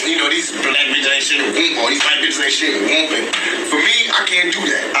being like, these black bitches ain't shit, or these white bitches ain't shit, for me, I can't do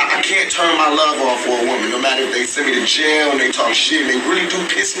that. I can't turn my love off for a woman, no matter if they send me to jail and they talk shit, and they really do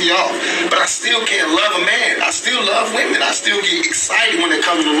piss me off. But I still can't love a man. I still love women. I still get excited when they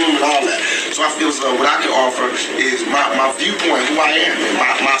come in the room and all that. So I feel as though what I can offer is my viewpoint, who I am, and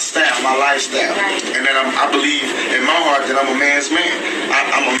my style, my lifestyle. And that I believe in my heart that I'm a man's man.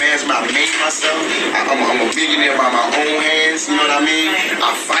 I'm a man's man. I made myself. I'm a millionaire by my own hands. You know what I mean?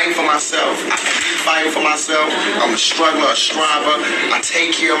 I fight for myself. I keep fighting for myself. I'm a struggler, a striver. I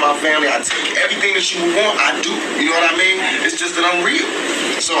take care of my family. I take everything that you want, I do. You know what I mean? It's just that I'm real.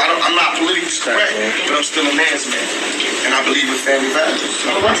 So I'm not politically correct, but I'm still a man's man. And I believe in family values.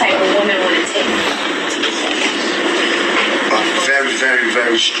 So what type of woman would it take? A very, very,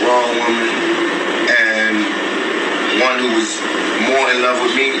 very strong woman. And one who was more in love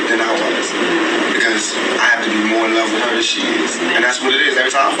with me than I was. Because I have to be more in love with her than she is. And that's what it is. Every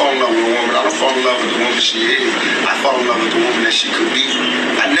time I fall in love with a woman, I don't fall in love with the woman she is. I fall in love with the woman that she could be.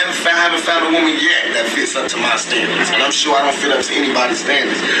 I haven't found a woman yet that fits up to my standards. And I'm sure I don't fit up to anybody's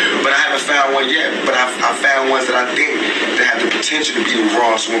standards. But I haven't found one yet. But I've found ones that I think that have the potential intention to be the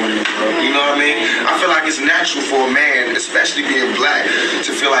rawest woman in the world. You know what I mean? I feel like it's natural for a man, especially being black,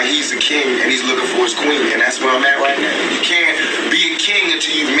 to feel like he's a king and he's looking for his queen. And that's where I'm at right now. You can't be a king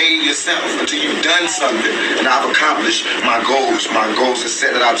until you've made yourself, until you've done something. And I've accomplished my goals. My goals are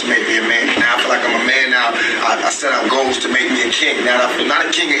set out to make me a man. Now I feel like I'm a man now. I set out goals to make me a king. Now I'm not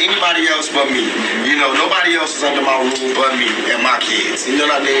a king of anybody else but me. You know, nobody else is under my rule but me and my kids. You know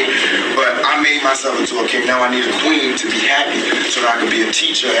what I mean? But I made myself into a king. Now I need a queen to be happy so that I can be a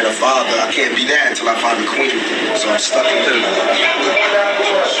teacher and a father. I can't be that until I find a queen. So I'm stuck in the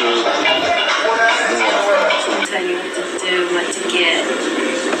Tell you what to do, what to get.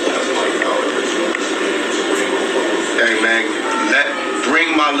 Hey man,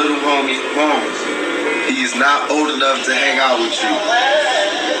 bring my little homie home. He is not old enough to hang out with you.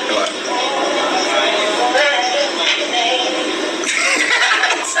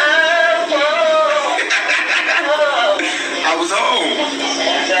 I was home.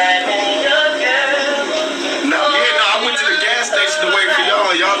 I went to the gas station to wait for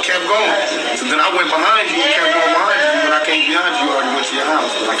y'all. Y'all kept going. So then I went behind you and kept going behind you. When I came behind you, you already went to your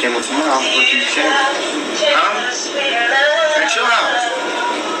house. When I came up to my house, what you said? Huh? At your house.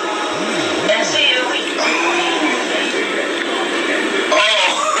 Oh,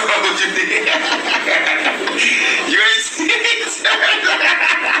 you did. You ain't see me turn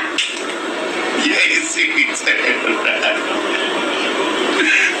around. You ain't see me turn around.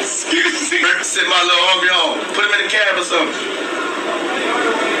 Excuse me. Send my little homie home. Put him in the cab or something.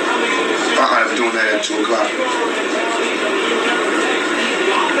 I'm doing that at 2 o'clock.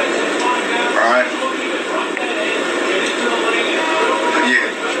 Alright?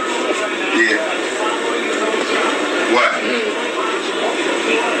 Yeah. What?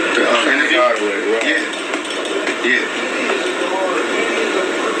 The interview? Yeah.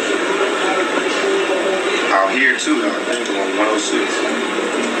 Out here too, though. I think on 106.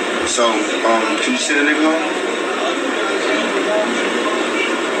 So, can you send a nigga home?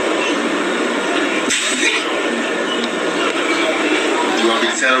 You want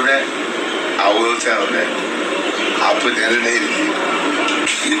me to tell him that? I will tell him that. I'll put that in the interview.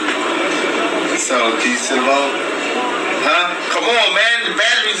 So, can you send him home? Huh? Come on, man. The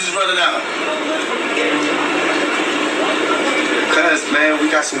batteries is running out. Cuz, man, we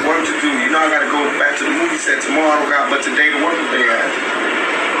got some work to do. You know I gotta go back to the movie set tomorrow. I don't got but today to work with they have.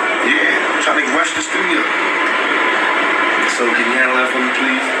 Yeah, I'm trying to rush the studio. So can you handle that for me,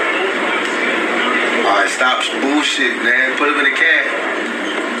 please? Alright, stop bullshit, man. Put him in the cab.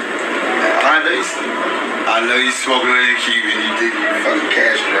 I know you smoking on your key and you think you fucking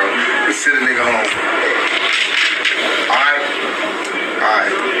cash, bro. Just send a nigga home. Alright?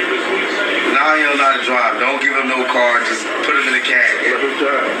 Now he don't know how to drive. Don't give him no car. Just put him in the cab.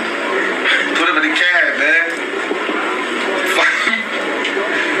 Put him in the cab, man.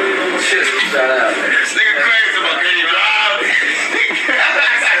 Shit, shout out. This nigga crazy about getting drive.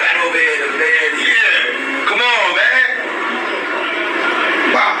 Over here in the bed. Yeah. Come on, man.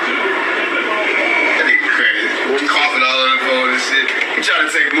 Wow. That nigga crazy. Coughing all over the phone and shit. He trying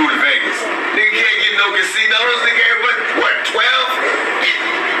to take Lou to Vegas. Nigga can't get no casinos. Nigga ain't what, 12?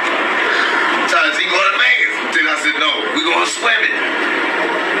 Trying to see go to Vegas. Then I said, no, we gonna swim it.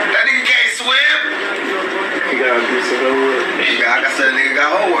 That nigga can't swim. He gotta do some homework. I got said nigga got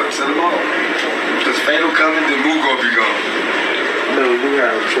homework. Send him home. Cause Fatal coming, then Moo gonna be gone. No, we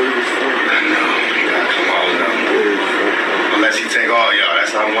gotta show you this phone. I know. You gotta come all up. Unless he take all y'all.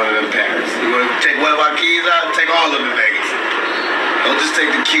 That's how I'm one of them parents. You wanna take one of our kids out? Take all of them to Vegas. Don't just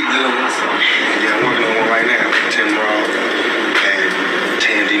take the cute little ones. Yeah, I'm working on one right now. Tim Roth and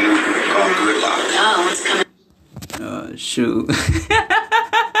Tandy Newton called Good Luck. Oh, what's coming? Shoot.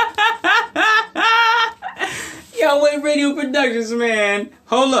 Yo, Wave Radio Productions, man.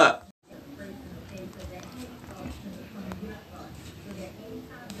 Hold up.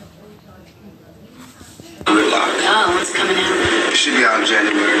 Good Luck. Oh, what's coming out? It should be out in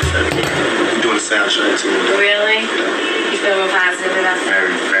January, February. We're doing a soundtrack to it. Really? You feel real positive about that?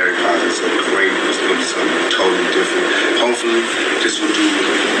 Very, very positive. So great. It's going to be something totally different. Hopefully, this will do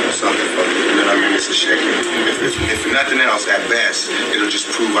something for me. You know what I mean? It's a shake. If nothing else, at best, it'll just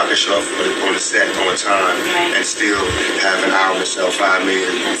prove I can show up on the set on time and still have an album that sell 5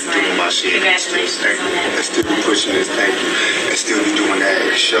 million doing my shit. Congratulations on that. And still be pushing this, thank you. And still be doing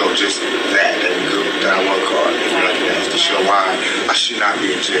that show, just that good, that I work hard. Nothing else to show why I should not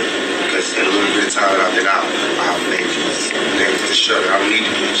be in jail. Because in a little bit of time that I've been out, I've made these things to show that I don't need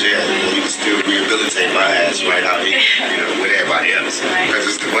to be in jail. You can still rehabilitate my ass right out here, you know, with everybody else. Because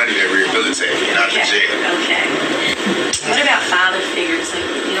it's the money that rehabilitates me, not the jail. Okay. What about father figures? Like,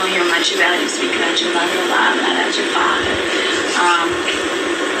 you don't hear much about it. You speak about your mother a lot, not about your father.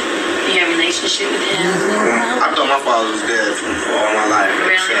 relationship with him? I thought my father was dead for all my life.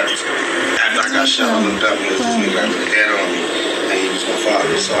 Really? After I got shot, I looked up and there was this nigga that was dead on me. And he was my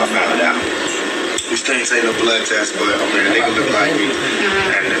father, so I found out. These things ain't no blood test, but I mean, the nigga look like me.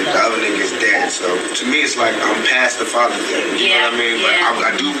 And the other nigga is dead. So to me, it's like I'm past the father thing. You know what I mean? But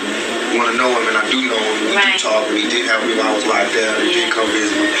I do want to know him, and I do know him. We do talk, and he did help me while I was locked down. He did come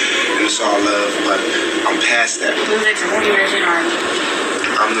visit me, and it's all love. But I'm past that. What religion are you?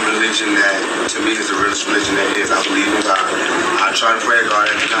 I'm the religion that, to me, is the realest religion that is. I believe in God. I try to pray to God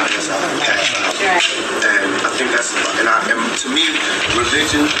every night as I pass out. And I think that's, and to me,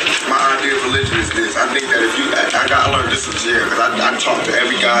 religion, my idea of religion is this. I think that if you, I learned this in jail, because I talked to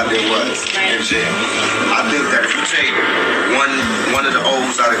every God there was in jail. I think that if you take one of the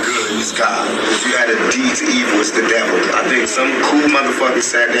O's out of good, it's God. If you add a D to evil, it's the devil. I think some cool motherfuckers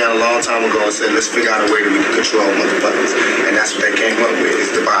sat down a long time ago and said, let's figure out a way that we can control motherfuckers. And that's what they came up with.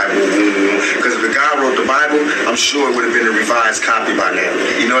 It's the Bible. Because if the guy wrote the Bible, I'm sure it would have been a revised copy by now.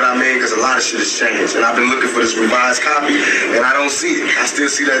 You know what I mean? Because a lot of shit has changed. And I've been looking for this revised copy, and I don't see it. I still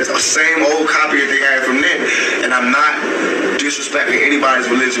see that same old copy that they had from then. And I'm not disrespecting anybody's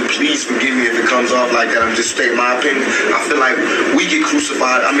religion. Please forgive me if it comes off like that. I'm just stating my opinion. I feel like we get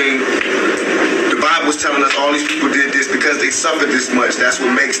crucified. I mean, the Bible was telling us all these people did this because they suffered this much. That's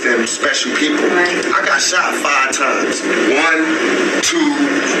what makes them special people. I got shot 5 times. 1,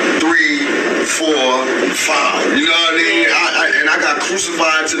 2, 3, 4, 5. You know what I mean? And I got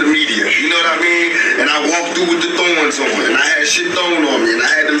crucified to the media. You know what I mean? And I walked through with the thorns on. And I had shit thrown on me. And I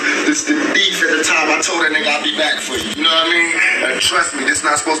had the thief at the top. I told that nigga I'll be back for you. You know what I mean? And trust me, this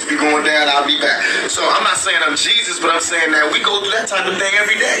not supposed to be going down. I'll be back. So I'm not saying I'm Jesus, but I'm saying that we go through that type of thing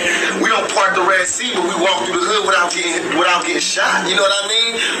every day. We don't part the Red Sea, but we walk through the hood without getting shot. You know what I mean?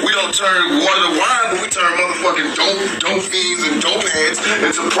 We don't turn water to wine, but we turn motherfucking dope fiends and dope heads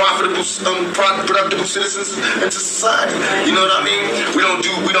into productive citizens into society. You know what I mean?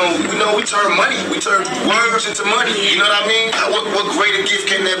 We turn money. We turn words into money. You know what I mean? What greater gift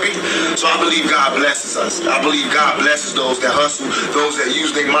can there be? So I believe God blesses us. I believe God blesses those that hustle, those that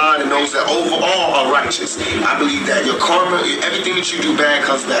use their mind, and those that overall are righteous. I believe that your karma, everything that you do bad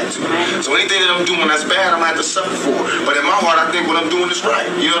comes back to you. So anything that I'm doing that's bad, I'm going to have to suffer for. But in my heart, I think what I'm doing is right.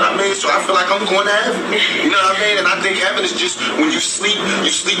 You know what I mean? So I feel like I'm going to heaven. You know what I mean? And I think heaven is just when you sleep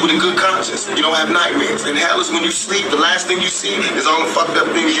with a good conscience. You don't have nightmares. And hell is when you sleep, the last thing you see is all the fucked up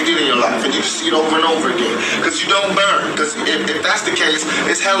things you did in your life. And you just see it over and over again. Because you don't burn. Because if that's the case,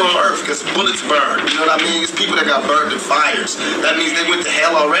 it's hell on earth. Because bullets burn. You know what I mean? It's people that got burned in fires. That means they went to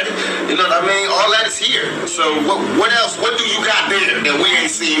hell already. You know what I mean? All that is here. So what else? What do you got there that we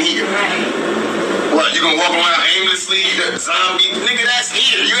ain't seen here? What, you gonna walk around aimlessly, the zombie? Nigga, that's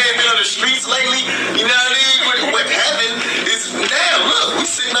here. You ain't been on the streets lately. You know what I mean? What heaven is now. Look, we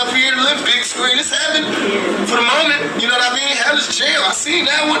sitting up here in the big screen. It's heaven for the moment. You know what I mean? Hell is jail. I seen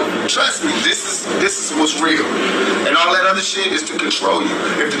that one. Trust me, this is what's real. And all that other shit is to control you.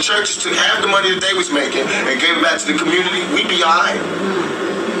 If the churches took half the money that they was making and gave it back to the community, we'd be alright.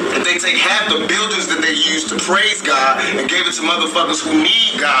 If they take half the buildings that they use to praise God and gave it to motherfuckers who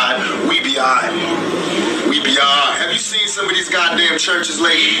need God, we be alright. We be alright. Have you seen some of these goddamn churches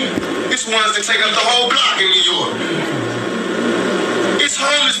lately? It's ones that take up the whole block in New York. It's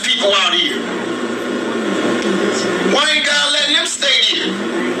homeless people out here. Why ain't God letting them stay here?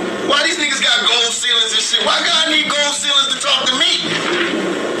 Why these niggas got gold ceilings and shit? Why God need gold ceilings to talk to me?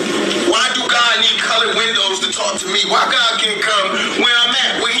 Why do God need colored windows to talk to me? Why God can't come where I'm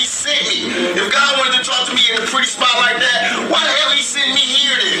at, where he sent me? If God wanted to talk to me in a pretty spot like that, why the hell he sent me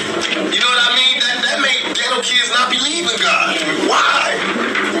here then? You know what I mean? That made ghetto kids not believe in God. Why?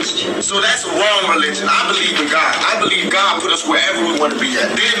 So that's a wrong religion. I believe in God. I believe God put us wherever we want to be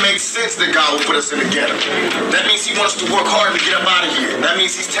at. Then it makes sense that God will put us in the ghetto. That means he wants us to work hard to get up out of here. That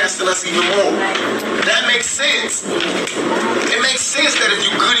means he's testing us even more. That makes sense. It makes sense that if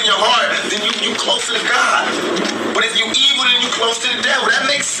you're good in your heart, then you closer to God. But if you evil, then you close to the devil. That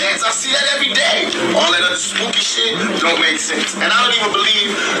makes sense. I see that every day. All that other spooky shit don't make sense. And I don't even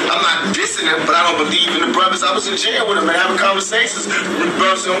believe, I'm not dissing them, but I don't believe in the brothers. I was in jail with them and having conversations with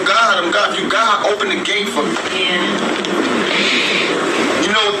brothers. I'm God. If you God, open the gate for me. Yeah.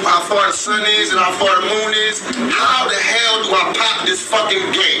 You know how far the sun is and how far the moon is? How the hell do I pop this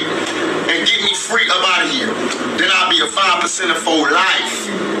fucking gate and get me free up out of here? Then I'll be a 5% for life.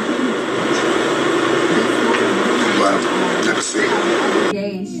 But, never seen it.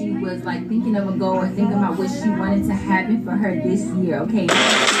 Day she was like thinking of a goal or thinking about what she wanted to happen for her this year. Okay.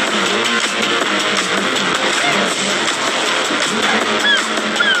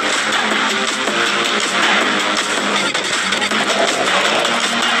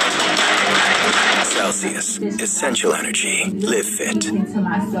 Celsius. Essential energy. Live fit.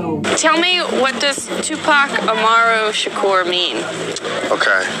 Tell me, what does Tupac Amaru Shakur mean?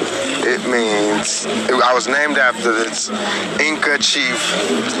 Okay. It means, I was named after this Inca chief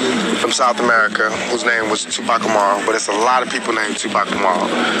from South America, whose name was Tupac Amaru, but it's a lot of people named Tupac Amaru.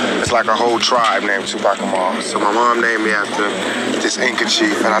 It's like a whole tribe named Tupac Amaru. So my mom named me after this Inca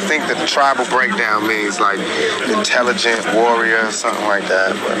chief, and I think that the tribal breakdown means like intelligent warrior, something like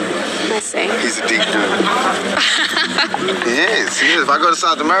that. But I see. He's a deep dude. He is. If I go to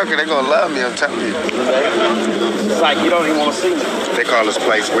South America, they're gonna love me, I'm telling you. It's like you don't even want to see me. They call this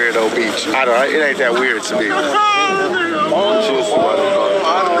place Weirdo Beach. I don't. It ain't that weird to me.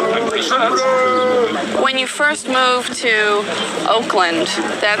 When you first moved to Oakland,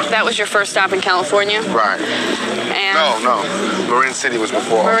 that was your first stop in California? Right. And No. Marin City was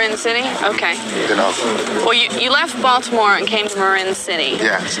before. Marin City? Okay. Then Oakland. Well, you left Baltimore and came to Marin City.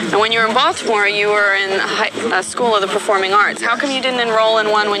 Yes. And when you were in Baltimore, you were in a school of the performing arts. Yes. How come you didn't enroll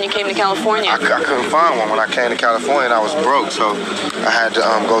in one when you came to California? I couldn't find one. When I came to California, and I was broke, so I had to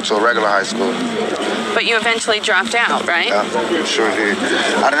go to a regular high school. But you eventually dropped out, right? Yeah, sure did.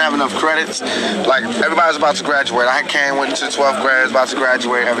 I didn't have enough credits. Like, everybody was about to graduate. I went into 12th grade, was about to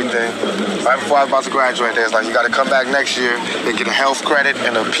graduate, everything. Right before I was about to graduate, they was like, you got to come back next year and get a health credit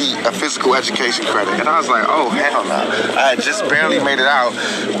and a physical education credit. And I was like, oh, hell no. I had just barely made it out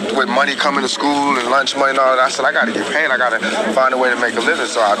with money coming to school and lunch money and all that. I said, I got to get paid. I got to find a way to make a living.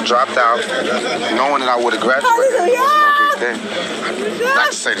 So I dropped out, knowing that I would have graduated. It wasn't no big thing.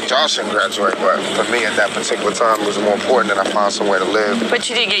 Not to say that y'all shouldn't graduate, but for me at that particular time, it was more important that I find somewhere to live. But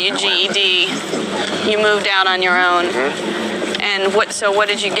you did get your GED. You moved out on your own. Mm-hmm. And what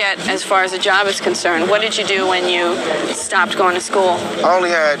did you get as far as a job is concerned? What did you do when you stopped going to school? I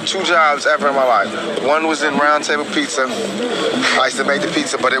only had 2 jobs ever in my life. One was in Round Table Pizza. I used to make the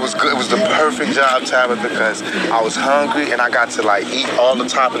pizza, but it was good. It was the perfect job to have it because I was hungry and I got to like eat all the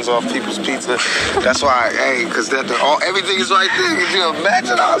toppings off people's pizza. That's why, because everything is right there. Could you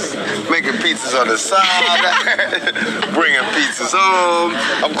imagine us making pizzas on the side, bringing pizzas home?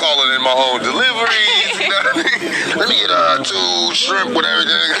 I'm calling in my own deliveries. You know what I mean? Let me get 2 shrimp with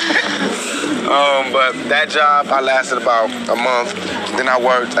everything. But that job, I lasted about a month. Then I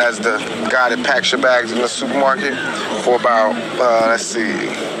worked as the guy that packs your bags in the supermarket for about,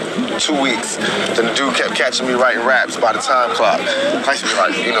 2 weeks. Then the dude kept catching me writing raps by the time clock. I used to be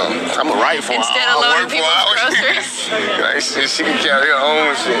like, I'm gonna write for instead of loading people's groceries. She can carry her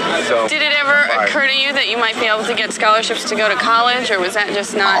own shit. So, did it ever occur to you that you might be able to get scholarships to go to college, or was that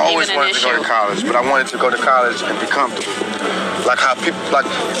just not even an issue? I always wanted to go to college, but I wanted to go to college and be comfortable. Like how people,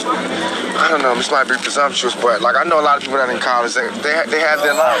 I don't know, this might be presumptuous, but like I know a lot of people that are in college, they have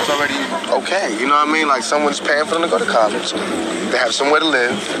their lives already okay. You know what I mean? Like someone's paying for them to go to college. They have somewhere to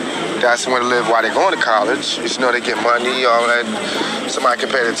live. They have somewhere to live while they're going to college. You know, they get money, all that. Somebody can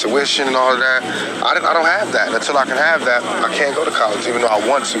pay their tuition and all of that. I don't have that. Until I can have that, I can't go to college, even though I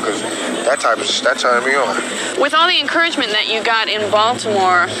want to, because that turned me on. With all the encouragement that you got in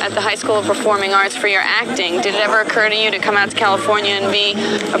Baltimore at the High School of Performing Arts for your acting, did it ever occur to you to come out to California and be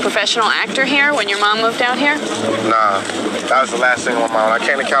a professional actor here when your mom moved out here? Nah, that was the last thing on my mind. I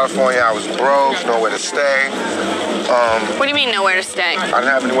came to California, I was broke, nowhere to stay. What do you mean nowhere to stay? I didn't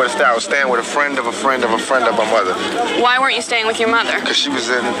have anywhere to stay. I was staying with a friend of a friend of a friend of my mother. Why weren't you staying with your mother? Because she was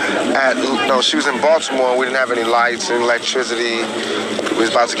in Baltimore and we didn't have any lights and electricity. We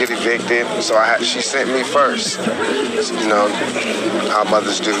was about to get evicted, so she sent me first. You know how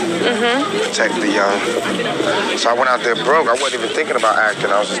mothers do, protect the young. So I went out there broke. I wasn't even thinking about acting.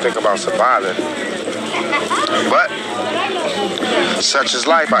 I was just thinking about surviving. But such is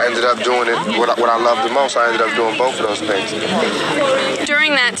life. I ended up doing it. What I love the most, I ended up doing both of those things.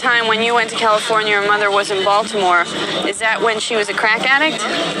 During that time when you went to California, your mother was in Baltimore. Is that when she was a crack addict?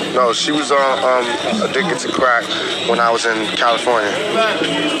 No, she was addicted to crack when I was in California.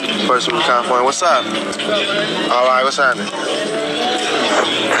 First week in California. What's up? All right, what's happening?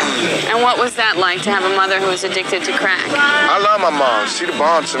 And what was that like to have a mother who was addicted to crack? I love my mom. She's the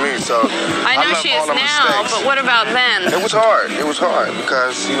bomb to me. So I know she is now, but what about then? It was hard. It was hard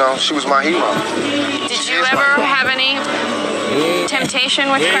because, she was my hero. Did you ever have any temptation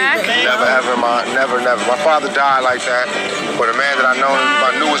with crack? Never, ever. Never. My father died like that, but the man that I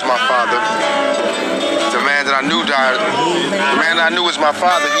knew was my father. The man that I knew died. The man that I knew was my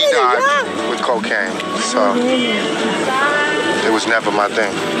father. He died with cocaine. So it was never my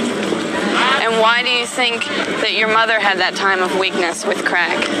thing. And why do you think that your mother had that time of weakness with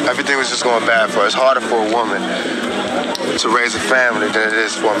crack? Everything was just going bad for her. It's harder for a woman to raise a family than it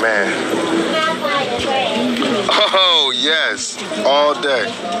is for a man. Oh, yes. All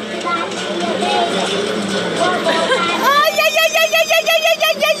day.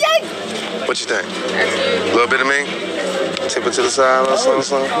 What you think? A little bit of me? Tip it to the side or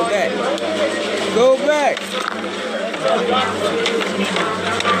something? Go back. Go back.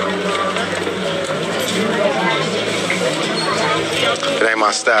 It ain't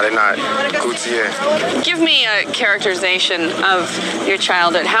my style. They not Gutier. Give me a characterization of your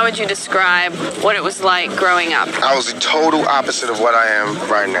childhood. How would you describe what it was like growing up? I was the total opposite of what I am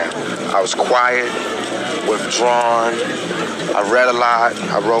right now. I was quiet, withdrawn. I read a lot.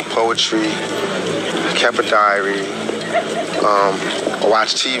 I wrote poetry. I kept a diary. I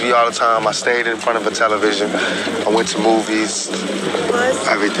watched TV all the time. I stayed in front of a television. I went to movies.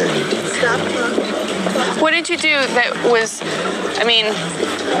 Everything. What did you do that was, I mean,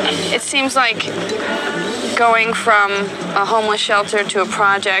 it seems like going from a homeless shelter to a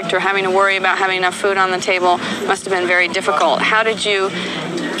project or having to worry about having enough food on the table must have been very difficult. How did you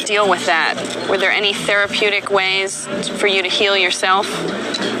deal with that? Were there any therapeutic ways for you to heal yourself?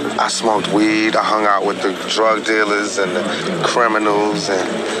 I smoked weed. I hung out with the drug dealers and the criminals, and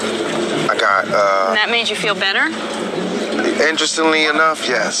I got... And that made you feel better? Interestingly enough,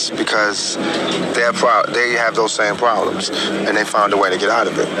 yes, because they have those same problems, and they found a way to get out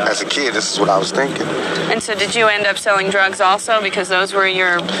of it. As a kid, this is what I was thinking. And so did you end up selling drugs also, because those were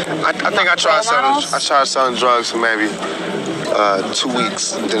your I think I tried selling drugs for maybe 2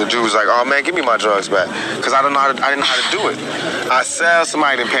 weeks. Then the dude was like, "Oh man, give me my drugs back," because I didn't know how to do it. I sell,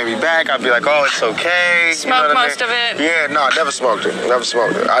 somebody didn't pay me back. I'd be like, "Oh, it's okay." Smoke most of it? Yeah, no, I never smoked it. Never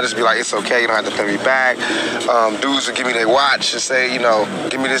smoked it. I just be like, "It's okay. You don't have to pay me back." Dudes would give me their watch and say,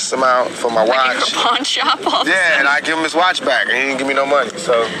 "Give me this amount for my watch." Like a pawn shop. Yeah, and I give him his watch back, and he didn't give me no money.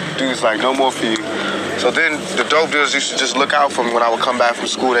 So dude's like, "No more for you." So then the dope dealers used to just look out for me when I would come back from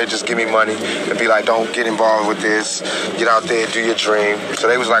school. They'd just give me money and be like, "Don't get involved with this. Get out there, do your dream." So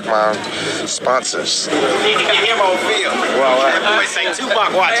they was like my sponsors. You need to get him on film. Well, that boy say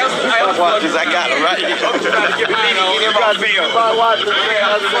Tupac watches. Tupac watches, I got him, right? You need to get him on film. Tupac watches.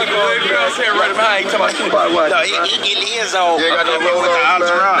 Girls here right behind. Talking about Tupac watches. No, he getting his own. Yeah, got the real with the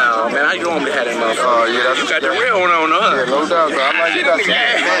entourage. No, man, I normally had that motherfucker. Oh, yeah, you got the real one on, huh? Yeah, no doubt. So I might get that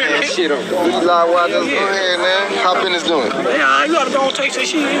shit on. Eli watches. Go ahead, man. How business doing? Yeah, you gotta go and take that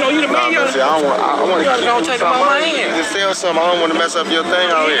shit. You the man. I want to go and take them on my hand. Just sell something. I don't want to mess up your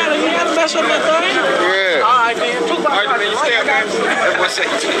thing out here. You gotta mess up that thing? Yeah. All right, man. Tupac. All right, man. You stay up, man. Everyone say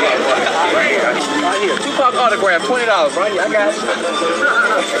Tupac. Right here. Tupac autograph, $20, right here. I got it.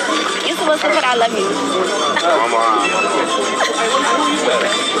 You're supposed to put I love you.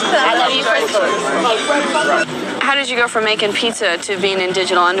 I love you first. How did you go from making pizza to being in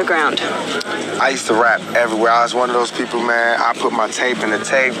Digital Underground? I used to rap everywhere. I was one of those people, man. I put my tape in the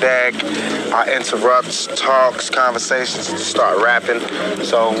tape deck. I interrupt talks, conversations to start rapping.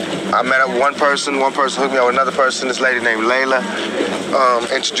 So I met up with one person hooked me up with another person, this lady named Layla.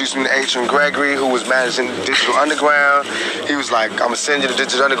 Introduced me to Adrian Gregory, who was managing Digital Underground. He was like, "I'm gonna send you to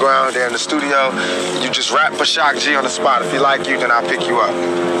Digital Underground. They're in the studio. You just rap for Shock G on the spot. If he like you, then I'll pick you up."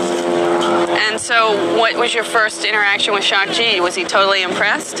 And so what was your first interaction with Shock G? Was he totally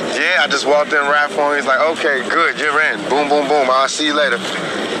impressed? Yeah, I just walked in, rapped for him. He's like, "Okay, good, you're in. Boom, boom, boom. I'll see you later."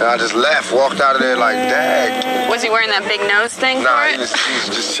 And I just left, walked out of there like, "Dang." Was he wearing that big nose thing Nah, for he it? was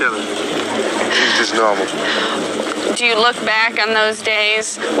just chilling. He was just normal. Do you look back on those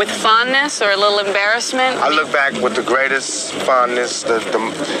days with fondness or a little embarrassment? I look back with the greatest fondness.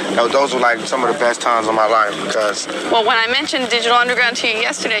 Those were like some of the best times of my life because... Well, when I mentioned Digital Underground to you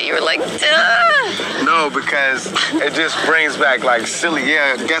yesterday, you were like, duh! No, because it just brings back like silly,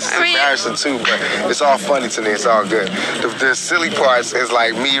 yeah, I guess it's embarrassing too, but it's all funny to me, it's all good. The silly parts is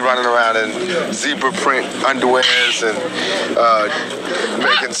like me running around in zebra print underwears and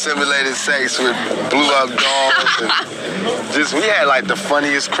making simulated sex with blew up dolls and we had like the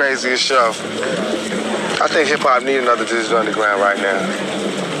funniest, craziest show. I think hip-hop need another Digital Underground right now.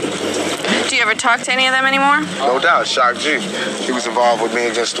 Do you ever talk to any of them anymore? No doubt, Shock G. He was involved with Me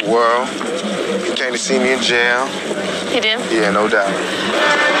Against the World. He came to see me in jail. He did? Yeah, no doubt.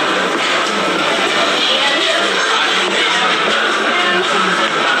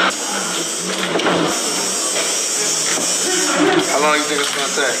 How long do you think it's gonna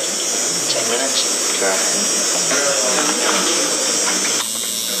take? 10 minutes. Okay.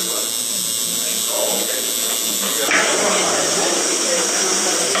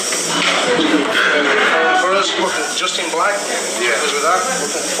 For us, we're putting just in black. Yeah. Because with that,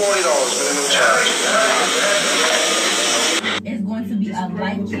 we're putting $40 minimum charge. It's going to be a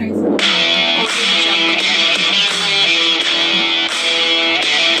life transformation.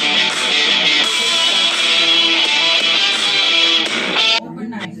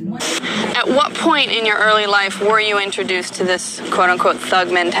 early life were you introduced to this quote-unquote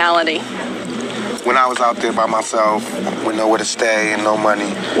thug mentality? When I was out there by myself, with nowhere to stay and no money.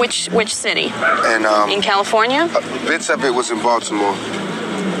 Which city? And in California? Bits of it was in Baltimore.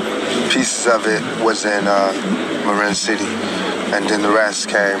 Pieces of it was in Marin City. And then the rest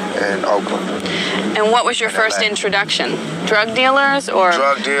came in Oakland. And what was your first introduction? Drug dealers or?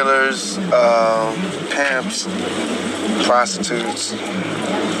 Drug dealers, pimps, prostitutes.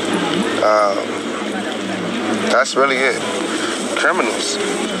 That's really it. Criminals.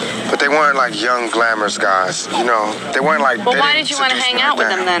 But they weren't like young, glamorous guys, you know. They weren't like. Well, why did you want to hang out with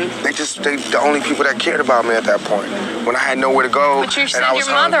them then? They the only people that cared about me at that point. When I had nowhere to go. But you said your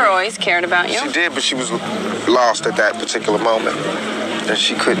mother always cared about you. She did, but she was lost at that particular moment. And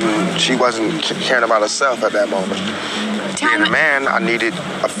she wasn't caring about herself at that moment. Being a man, I needed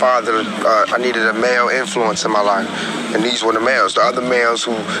a father, I needed a male influence in my life. And these were the males. The other males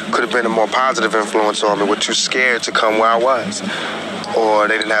who could have been a more positive influence on me were too scared to come where I was. Or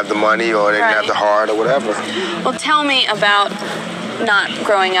they didn't have the money, or they didn't have the heart, or whatever. Well, tell me about not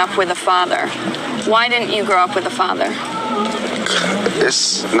growing up with a father. Why didn't you grow up with a father?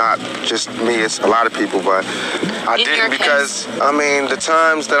 It's not just me, it's a lot of people, but I didn't because, I mean, the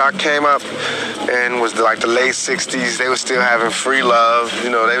times that I came up and was like the late 60s, they were still having free love. You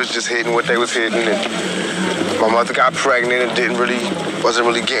know, they was just hitting what they was hitting. And my mother got pregnant and wasn't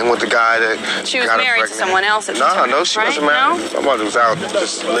really getting with the guy that she was married to someone else at the time. No, she wasn't married. No? My mother was out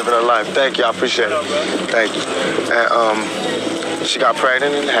just living her life. Thank you, I appreciate it. Thank you. And she got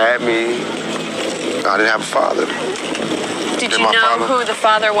pregnant and had me. I didn't have a father. Did you know who the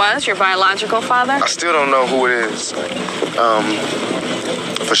father was, your biological father? I still don't know who it is.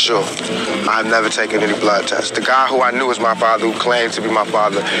 For sure. I've never taken any blood tests. The guy who I knew was my father, who claimed to be my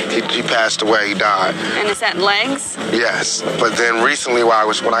father, he passed away, he died. And is that Legs? Yes. But then recently,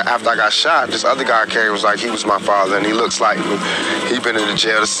 after I got shot, this other guy came, was like, he was my father, and he looks like me. He'd been in the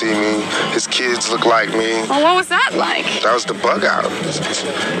jail to see me. His kids look like me. Well, what was that like? That was the bug out.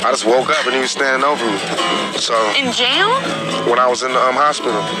 I just woke up and he was standing over me. So. In jail? When I was in the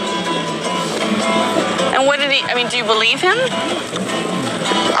hospital. And what did he, do you believe him?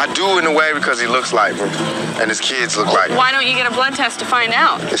 I do in a way because he looks like me, and his kids look like me. Why don't you get a blood test to find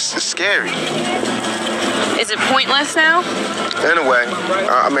out? It's scary. Is it pointless now? In a way.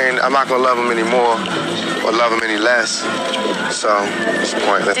 I'm not going to love him anymore or love him any less, so it's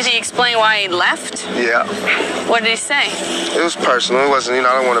pointless. Did he explain why he left? Yeah. What did he say? It was personal. It wasn't,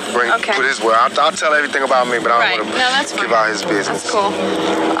 I don't want to put his word. I'll tell everything about me, but I don't want to give out his business. That's cool.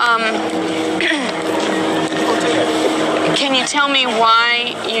 Can you tell me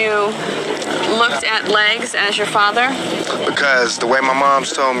why you looked at Legs as your father? Because the way my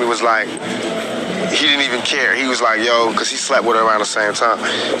mom's told me was like, he didn't even care. He was like, yo, because he slept with her around the same time.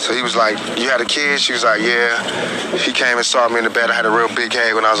 So he was like, you had a kid? She was like, yeah. He came and saw me in the bed. I had a real big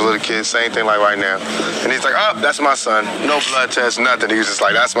head when I was a little kid. Same thing like right now. And he's like, oh, that's my son. No blood test, nothing. He was just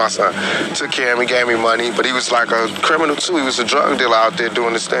like, that's my son. Took care of me, gave me money. But he was like a criminal too. He was a drug dealer out there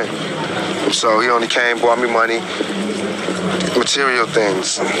doing this thing. So he only came, bought me money. Material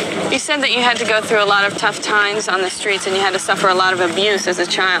things. You said that you had to go through a lot of tough times on the streets and you had to suffer a lot of abuse as a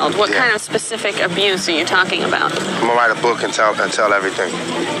child. What kind of specific abuse are you talking about? I'm gonna write a book and tell everything.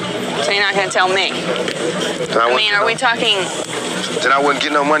 So you're not gonna tell me? Are we talking? Then I wouldn't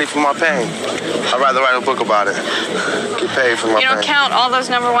get no money for my pain. I'd rather write a book about it. Get paid for my pain. You don't count all those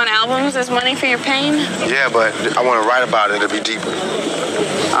 #1 albums as money for your pain? Yeah, but I want to write about it. It'll be deeper.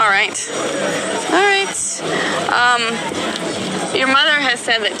 All right. Your mother has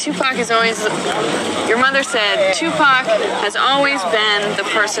said that Tupac has always been the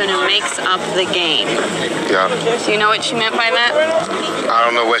person who makes up the game. Yeah. Do you know what she meant by that? I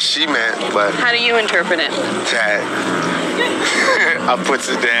don't know what she meant, but... How do you interpret it? That I puts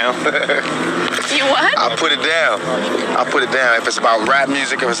it down. You what? I put it down. If it's about rap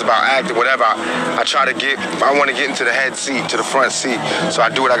music, if it's about acting, whatever, I want to get into the head seat, to the front seat. So I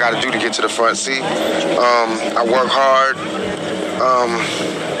do what I got to do to get to the front seat. I work hard.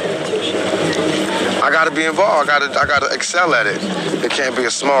 I got to be involved. I got to excel at it. It can't be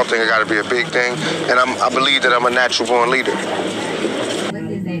a small thing. It got to be a big thing. And I believe that I'm a natural born leader. What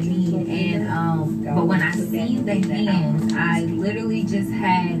does that mean? And but when I see the hands, I literally just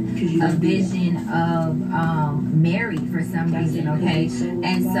had a vision of Mary for some reason, okay?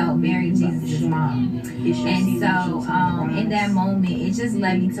 And so Mary, Jesus' mom. And so in that moment, it just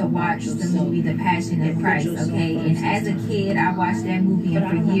led me to watch the movie The Passion of Christ, okay? And as a kid, I watched that movie, and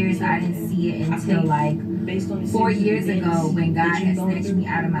for years I didn't see it until like 4 years ago when God had snatched me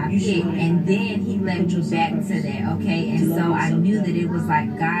out of my pit, and then he led me back to that, okay? And so I knew that it was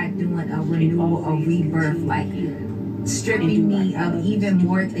like God doing a renewal, a rebirth, like stripping me of even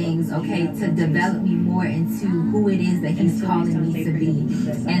more things, okay, to develop me more into who it is that he's calling me to be.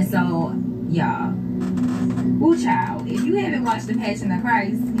 And so, y'all, ooh, child, if you haven't watched The Passion of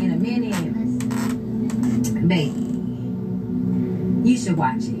Christ in a minute, baby, you should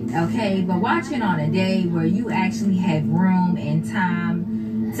watch it, okay? But watch it on a day where you actually have room and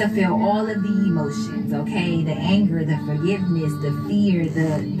time to feel all of the emotions, okay? The anger, the forgiveness, the fear,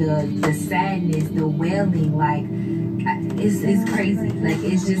 the sadness, the wailing, like, it's crazy. Like,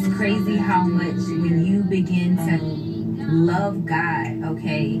 it's just crazy how much when you begin to love God,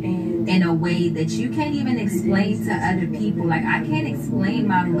 okay, in a way that you can't even explain to other people. Like, I can't explain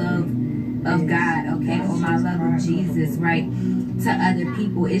my love of God, okay, or my love of Jesus, right, to other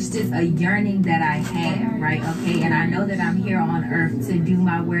people. It's just a yearning that I have, right, okay? And I know that I'm here on earth to do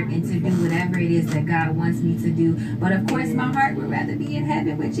my work and to do whatever it is that God wants me to do. But of course, my heart would rather be in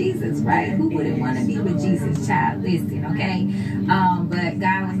heaven with Jesus, right? Who wouldn't want to be with Jesus, child? Listen, okay? But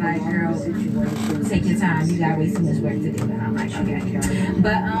God was like, girl, take your time. You got way too much work to do. And I'm like, okay.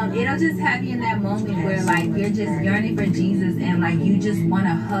 But it'll just have you in that moment where, like, you're just yearning for Jesus, and, like, you just want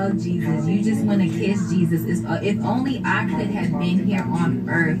to hug Jesus. You just want to kiss Jesus. If only I could have been here on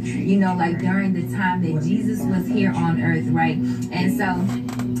earth, you know, like during the time that Jesus was here on earth, right? And so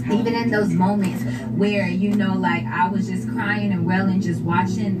even in those moments where, you know, like I was just crying and wailing just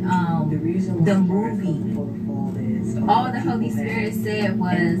watching the movie, all the Holy Spirit said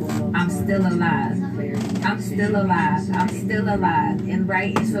was, I'm still alive. I'm still alive. I'm still alive. And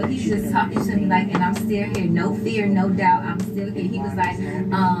right, and so he's just talking to me like, and I'm still here. No fear, no doubt. I'm still here. He was like,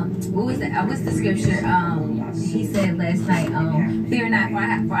 what was that? What's the scripture? He said last night, fear not,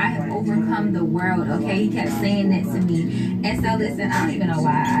 for I have overcome the world. Okay, he kept saying that to me. And so listen, I don't even know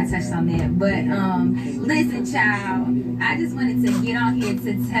why I touched on that, but listen, child, I just wanted to get on here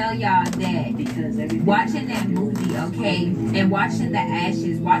to tell y'all that watching that movie, okay, and watching the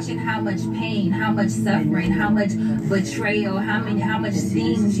ashes, watching how much pain, how much suffering, how much betrayal, how much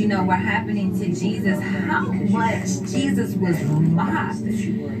things, you know, were happening to Jesus, how much Jesus was mocked.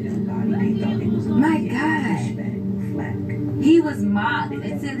 My God, he was mocked,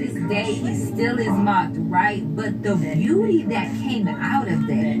 and to this day he still is mocked, right? But the beauty that came out of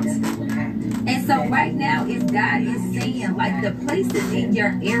that. And so right now, if God is saying, like, the places in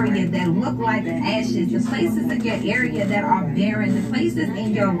your area that look like ashes, the places in your area that are barren, the places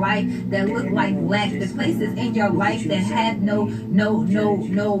in your life that look like lack, the places in your life that have no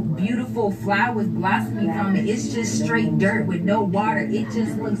beautiful flowers blossoming from it, it's just straight dirt with no water, it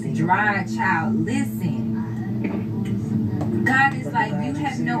just looks dry, child. Listen, God is like, you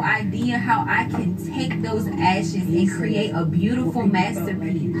have no idea how I can take those ashes and create a beautiful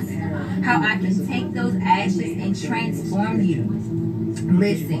masterpiece. How I can take those ashes and transform you.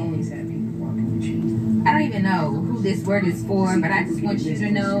 Listen, I don't even know who this word is for, but I just want you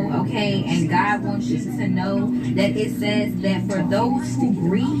to know, okay, and God wants you to know that it says that for those who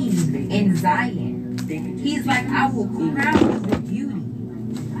grieve in Zion, he's like, I will crown you with beauty.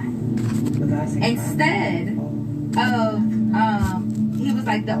 Instead of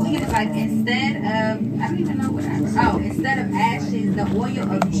instead of, I don't even know what instead of ashes, the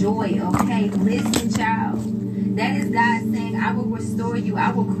oil of joy, okay? Listen, child. That is God saying, I will restore you.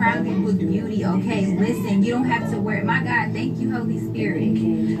 I will crown you with beauty, okay? Listen, you don't have to worry. My God, thank you, Holy Spirit.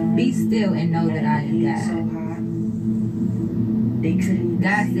 Be still and know that I am God.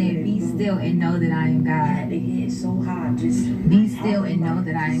 God said, be still and know that I am God. Be still and know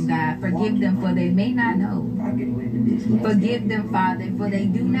that I am God. Forgive them, for they may not know. Forgive them, Father, for they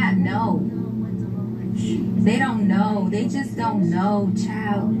do not know. They don't know. They just don't know,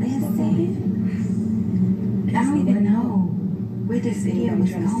 child. Listen. I don't even know where this video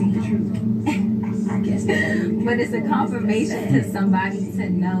was going. But it's a confirmation to somebody to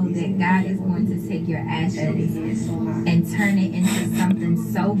know that God is going to take your ashes and turn it into something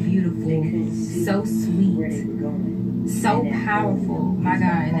so beautiful, so sweet, so powerful. My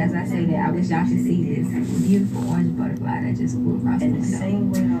God, and as I say that, I wish y'all could see this beautiful orange butterfly that just flew across the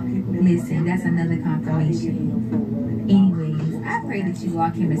window. Listen, that's another confirmation. Anyways, I pray that you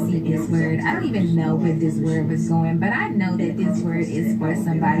all can receive this word. I don't even know where this word was going, but I know that this word is for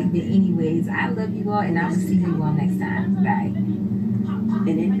somebody. But anyways, I love you all, and I will see you all next time. Bye.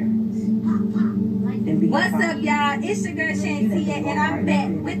 What's up, y'all? It's your girl Shantia, and I'm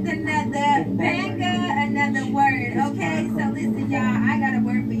back with another banger, another word, okay? So listen, y'all, I got a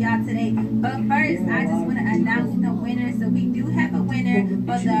word for y'all today. But first, I just want to announce the winner. So we do have a winner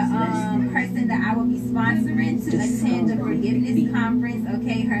for the person that I will be sponsoring to attend the Forgiveness Conference,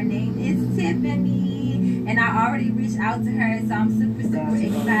 okay? Her name is Tiffany. And I already reached out to her, so I'm super, super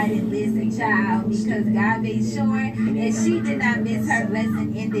excited. Listen, child, because God made sure that she did not miss her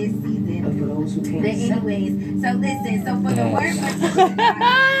blessing in this season. But anyways, so listen, so for the word for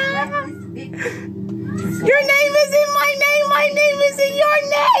today, your name is in my name is in your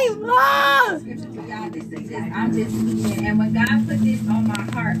name. I'm just speaking, and when God put this on my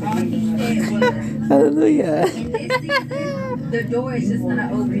heart, all he said was, hallelujah. In this season, the door is just gonna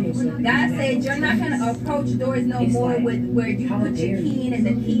open. God said you're not gonna approach doors no more with where you put your key in and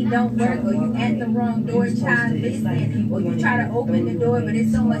the key don't work, or you at the wrong door, child. Listen, or you try to open the door, but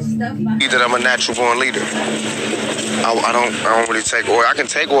there's so much stuff behind. That I'm a natural born leader. I don't really take orders. I can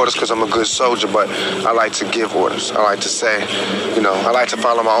take orders because I'm a good soldier, but I like to give orders. I like to say, you know, I like to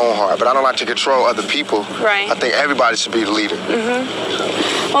follow my own heart, but I don't like to control other people. Right. I think everybody should be the leader.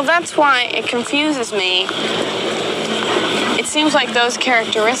 Well, that's why it confuses me. It seems like those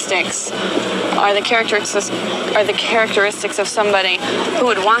characteristics are the characteristics of somebody who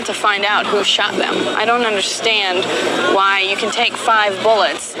would want to find out who shot them. I don't understand why you can take 5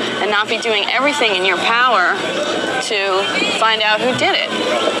 bullets and not be doing everything in your power to find out who did it.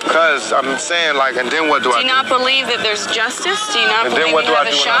 Because I'm saying, like, and then what do I do? Do you not believe that there's justice? Do you not believe you have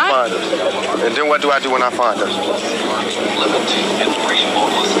a shot? And then what do I do when I find them?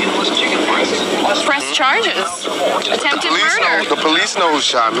 Press charges. Attempted murder. The police know who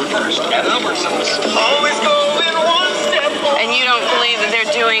shot me. And you don't believe that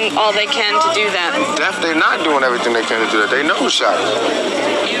they're doing all they can to do that? They're not doing everything they can to do that. They know who shot me.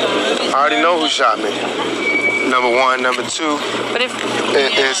 I already know who shot me. Number 1, number 2. But if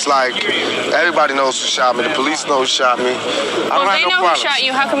it's like everybody knows who shot me. The police know who shot me. Well, they know who shot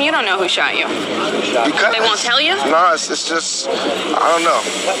you. How come you don't know who shot you? Because they won't tell you? No, it's just, I don't know.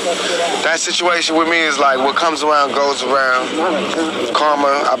 That situation with me is like what comes around goes around.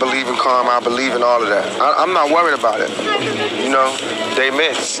 Karma, I believe in karma. I believe in all of that. I'm not worried about it. You know, they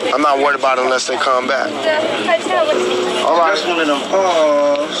miss. I'm not worried about it unless they come back. All right. Just one of them.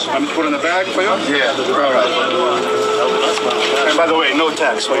 I'm putting the bag for you? Yeah. All right. And by the way, no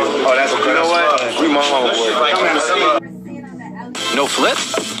tax for you. Oh, that's okay. You know what? We my homeboy. No flip,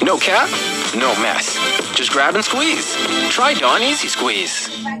 no cap, no mess. Just grab and squeeze. Try Dawn Easy Squeeze.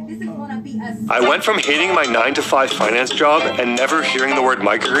 I went from hating my 9-to-5 finance job and never hearing the word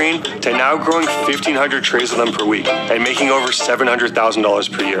microgreen to now growing 1,500 trays of them per week and making over $700,000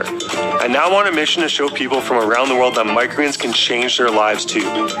 per year. And now I'm on a mission to show people from around the world that microgreens can change their lives too.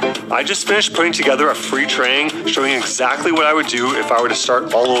 I just finished putting together a free training showing exactly what I would do if I were to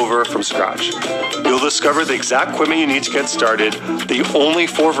start all over from scratch. You'll discover the exact equipment you need to get started, the only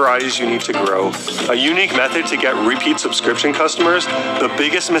 4 varieties you need to grow, a unique method to get repeat subscription customers, the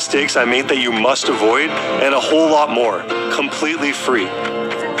biggest mistakes I made that you must avoid, and a whole lot more, completely free.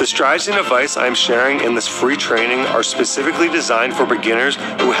 The strategies and advice I'm sharing in this free training are specifically designed for beginners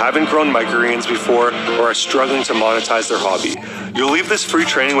who haven't grown microgreens before or are struggling to monetize their hobby. You'll leave this free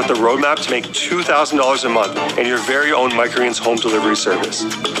training with a roadmap to make $2,000 a month and your very own microgreens home delivery service,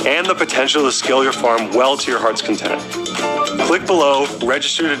 and the potential to scale your farm well to your heart's content. Click below,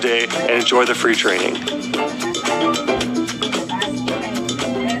 register today, and enjoy the free training.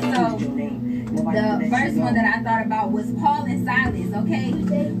 The first one that I thought about was Paul and Silas, okay?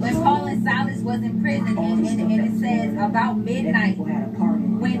 When Paul and Silas was in prison, and it says about midnight,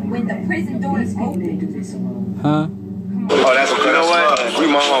 when the prison doors opened. Huh? Oh, that's okay. You know what? We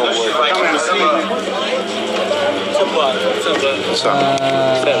my homeboy. What's up?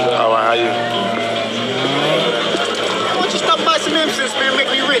 All right, how you? Why don't you stop by some incense, man? Make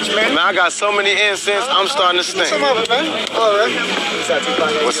me rich, man. Man, I got so many incense, I'm starting to stink. Some of it, man. All right.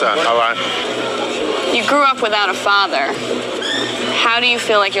 What's up? All right. You grew up without a father. How do you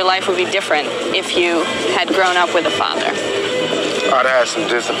feel like your life would be different if you had grown up with a father? I'd have had some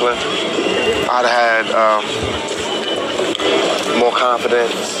discipline. I'd have had more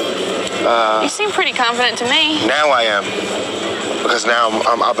confidence. You seem pretty confident to me. Now I am. Because now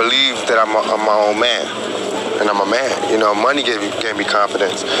I believe that I'm my own man. And I'm a man. You know, money gave me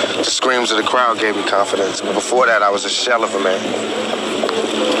confidence. The screams of the crowd gave me confidence. But before that, I was a shell of a man.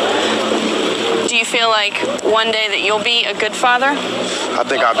 Do you feel like one day that you'll be a good father? I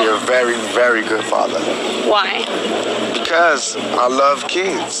think I'll be a very, very good father. Why? Because I love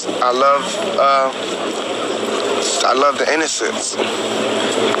kids. I love I love the innocence.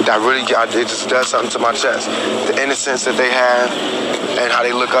 It just does something to my chest. The innocence that they have and how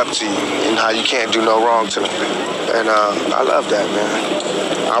they look up to you and how you can't do no wrong to them. And I love that,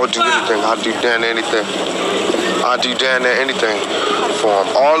 man. I would do anything. I'd do damn near anything. I'd do damn near anything for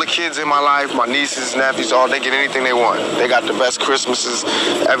them. All the kids in my life, my nieces, nephews, they get anything they want. They got the best Christmases,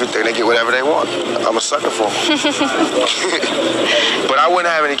 everything. They get whatever they want. I'm a sucker for them. But I wouldn't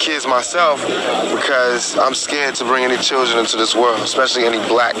have any kids myself because I'm scared to bring any children into this world, especially any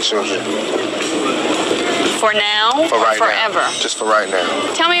black children. For now? For right forever? Now. Just for right now.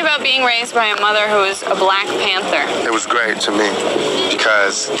 Tell me about being raised by a mother who is a Black Panther. It was great to me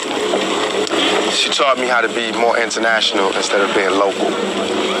because she taught me how to be more international instead of being local.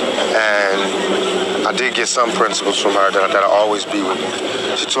 And I did get some principles from her that'll always be with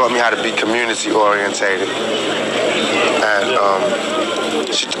me. She taught me how to be community orientated. And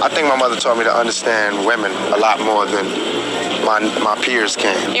I think my mother taught me to understand women a lot more than my peers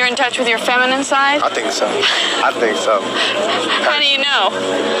can. You're in touch with your feminine side? I think so. I think so. How do you know?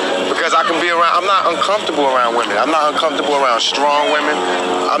 Because I can be around, I'm not uncomfortable around women. I'm not uncomfortable around strong women.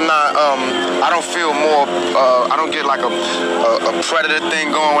 I'm not, I don't feel more, I don't get like a predator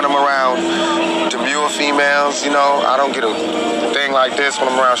thing going when I'm around demure females, you know. I don't get a thing like this when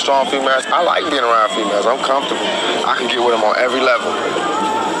I'm around strong females. I like being around females. I'm comfortable. I can get with them on every level.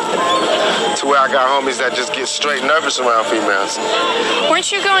 To where I got homies that just get straight nervous around females.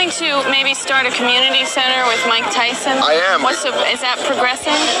 Weren't you going to maybe start a community center with Mike Tyson? I am. Is that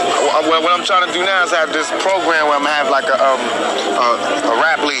progressing? Well, what I'm trying to do now is have this program where I'm gonna have like a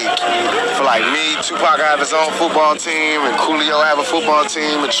rap league for like me, Tupac have his own football team, and Coolio have a football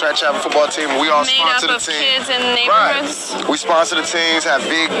team, and Tretch have a football team. We all sponsor the team. Made up of kids in neighborhoods? Right. We sponsor the teams, have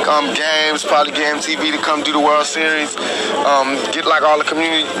big games, probably get MTV to come do the World Series, get like all the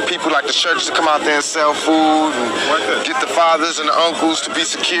community people like the church to come out there and sell food, and get the fathers and the uncles to be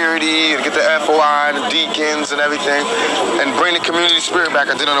security, and get the FOI and the deacons and everything, and bring the community spirit back.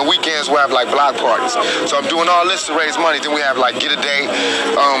 And then on the weekends we'll have like block parties. So I'm doing all this to raise money. Then we have like get a date,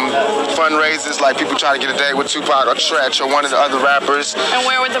 fundraisers, like people try to get a date with Tupac or Tretch or one of the other rappers. And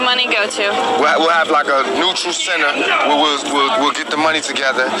where would the money go to? We'll have like a neutral center where we'll get the money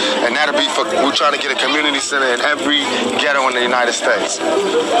together, and that'll be for, we're trying to get a community center in every ghetto in the United States.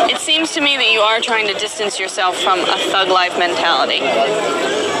 It seems to me that you are trying to distance yourself from a thug life mentality.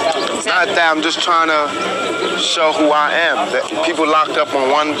 It's not that. I'm just trying to show who I am. That people locked up on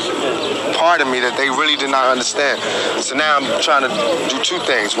one part of me that they really did not understand. So now I'm trying to do two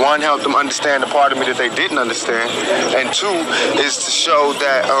things. One, help them understand the part of me that they didn't understand. And two, is to show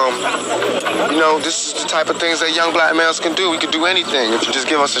that, you know, this is the type of things that young black males can do. We can do anything if you just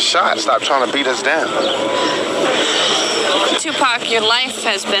give us a shot. Stop trying to beat us down. Tupac, your life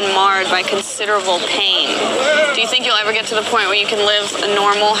has been marred by considerable pain. Do you think you'll ever get to the point where you can live a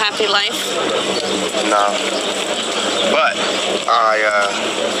normal, happy life? No. But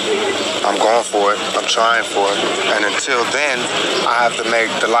I'm going for it. I'm trying for it. And until then, I have to make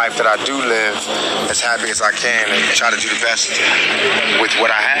the life that I do live as happy as I can and try to do the best with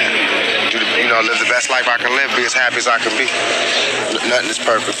what I have. Live the best life I can live, be as happy as I can be. Nothing is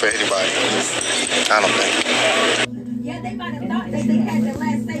perfect for anybody. I don't think. Yeah, they might have thought that they had the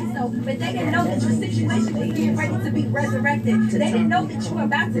last say so, but they didn't know that your situation was getting ready to be resurrected. They didn't know that you were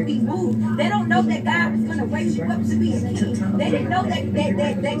about to be moved. They don't know that God was going to raise you up to be a king. They didn't know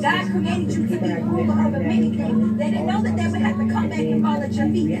that God created you to be a ruler over many things. They didn't know that they would have to come back and fall at your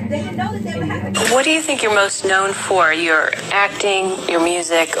feet. They didn't know that they would have to. What do you think you're most known for? Your acting, your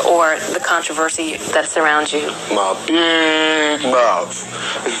music, or the controversy that surrounds you? My big mouth.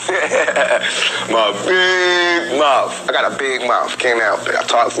 My big mouth. I got a big mouth. Can't help it. I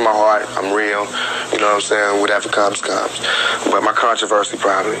talk from my heart. I'm real. You know what I'm saying? Whatever comes, comes. But my controversy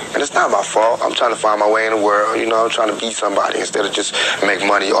probably. And it's not my fault. I'm trying to find my way in the world. You know, I'm trying to be somebody instead of just make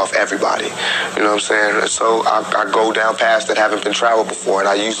money off everybody. You know what I'm saying? And so I go down paths that haven't been traveled before, and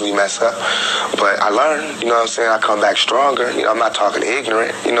I usually mess up. But I learn. You know what I'm saying? I come back stronger. You know, I'm not talking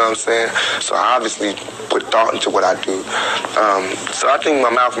ignorant. You know what I'm saying? So I obviously put thought into what I do. So I think my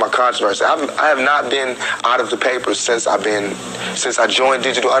mouth, my controversy. I have not been out of the papers since I joined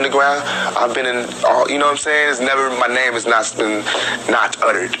Digital Underground. I've been in all, you know what I'm saying? It's never, my name has not been not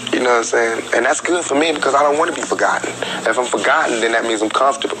uttered. You know what I'm saying? And that's good for me because I don't want to be forgotten. If I'm forgotten, then that means I'm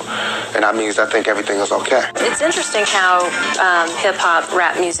comfortable. And that means I think everything is okay. It's interesting how hip-hop,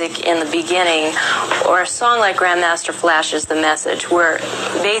 rap music in the beginning, or a song like Grandmaster Flash's The Message, where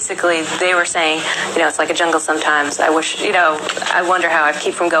basically they were saying, you know, it's like a jungle sometimes. I wish, you know, I wonder how I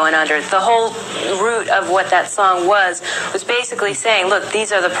keep from going under. The whole root of what that song was basically basically saying, look,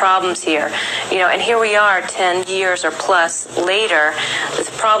 these are the problems here. And here we are 10 years or plus later, the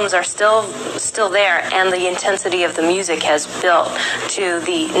problems are still there, and the intensity of the music has built to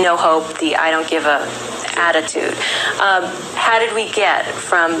the no hope, the I don't give a attitude. How did we get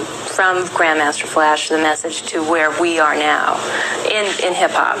from Grandmaster Flash, the message, to where we are now in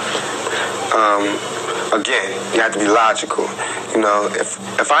hip-hop? Again, you have to be logical.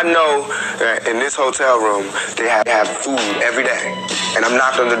 If I know that in this hotel room they have food every day, and I'm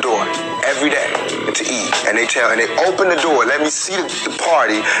knocking on the door every day to eat, and they open the door, let me see the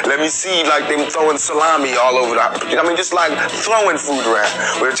party, let me see like them throwing salami all over just like throwing food around.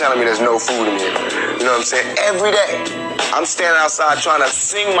 They're telling me there's no food in here. You know what I'm saying? Every day. I'm standing outside trying to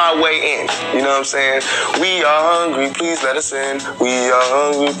sing my way in. You know what I'm saying? We are hungry, please let us in. We are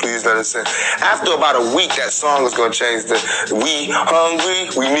hungry, please let us in. After about a week, that song is going to change to we hungry,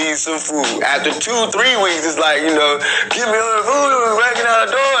 we need some food. After 2-3 weeks, it's like, give me all the food, breaking out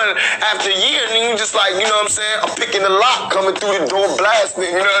the door. And after a year, then you just like, you know what I'm saying? I'm picking the lock, coming through the door,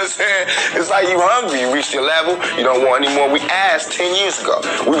 blasting, you know what I'm saying? It's like you hungry, you reached your level, you don't want any more. We asked 10 years ago.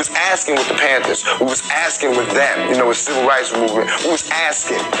 We was asking with the Panthers. We was asking with them, with civil rights movement. We was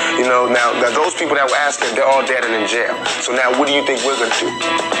asking, now those people that were asking, they're all dead and in jail. So now what do you think we're going to do?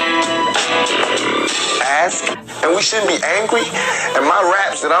 Ask? And we shouldn't be angry. And my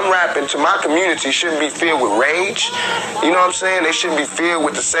raps that I'm rapping to my community shouldn't be filled with rage. You know what I'm saying? They shouldn't be filled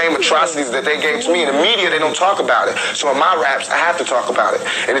with the same atrocities that they gave to me. In the media, they don't talk about it. So in my raps, I have to talk about it.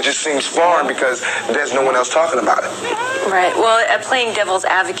 And it just seems foreign because there's no one else talking about it. Right. Well, playing devil's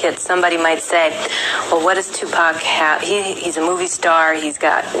advocate, somebody might say, well, what does Tupac have? He's a movie star. He's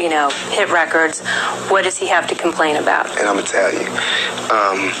got, hit records. What does he have to complain about? And I'm going to tell you,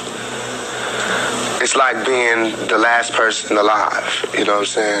 it's like being the last person alive. You know what I'm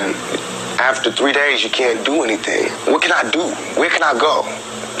saying? After 3 days, you can't do anything. What can I do? Where can I go?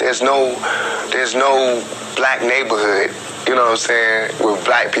 There's no black neighborhood, you know what I'm saying, with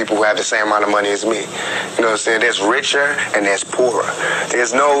black people who have the same amount of money as me. You know what I'm saying? There's richer and there's poorer.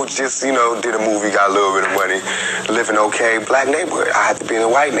 There's no just, did a movie, got a little bit of money, living okay, black neighborhood. I have to be in a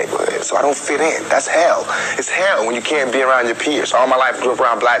white neighborhood, so I don't fit in. That's hell. It's hell when you can't be around your peers. All my life I grew up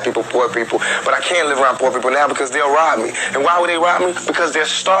around black people, poor people, but I can't live around poor people now because they'll rob me. And why would they rob me? Because they're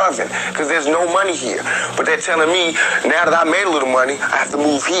starving, because there's no money here. But they're telling me, now that I made a little money, I have to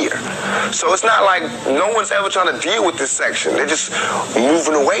move here. So it's not like no one's ever trying to deal with this section. They're just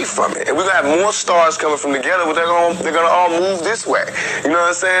moving away from it. And we're going to have more stars coming from the ghetto, but they're gonna all move this way. You know what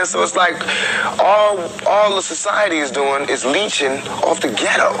I'm saying? So it's like all the society is doing is leeching off the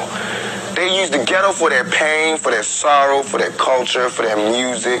ghetto. They use the ghetto for their pain, for their sorrow, for their culture, for their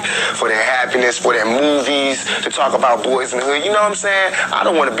music, for their happiness, for their movies, to talk about boys in the hood. You know what I'm saying? I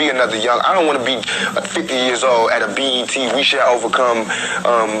don't want to be I don't want to be 50 years old at a BET We Shall Overcome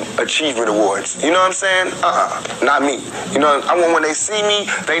Achievement Awards. You know what I'm saying? Not me. I want when they see me,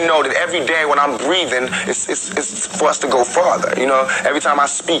 they know that every day when I'm breathing, it's for us to go farther. Every time I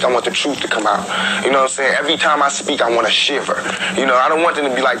speak, I want the truth to come out. You know what I'm saying? Every time I speak, I want to shiver. I don't want them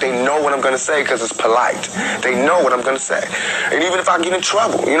to be like, they know what I'm going to say because it's polite. They know what I'm going to say. And even if I get in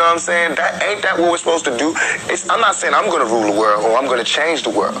trouble, you know what I'm saying? Ain't that what we're supposed to do? I'm not saying I'm going to rule the world or I'm going to change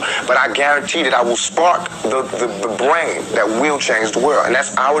the world, but I guarantee that I will spark the brain that will change the world. And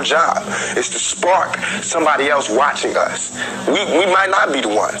that's our job, is to spark somebody else watching us. We might not be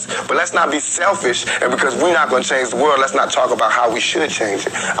the ones, but let's not be selfish, and because we're not going to change the world, let's not talk about how we should change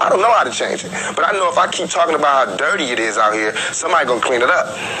it. I don't know how to change it, but I know if I keep talking about how dirty it is out here, somebody going to clean it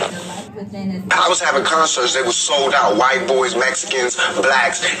up. I was having concerts, they were sold out, white boys, Mexicans,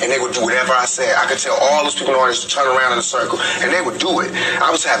 blacks, and they would do whatever I said. I could tell all those people in the audience to turn around in a circle, and they would do it.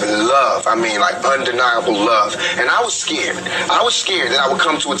 I was having love, like undeniable love, and I was scared. I was scared that I would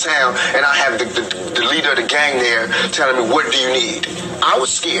come to a town and I have the leader of the gang there telling me, what do you need? I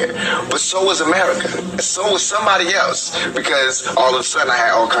was scared, but so was America. So was somebody else, because all of a sudden I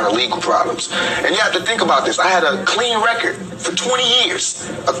had all kind of legal problems. And you have to think about this. I had a clean record for 20 years.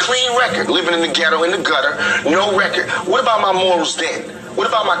 A clean record, living in the ghetto, in the gutter, no record. What about my morals then? What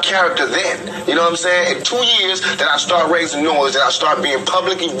about my character then? You know what I'm saying? In 2 years that I start raising noise, that I start being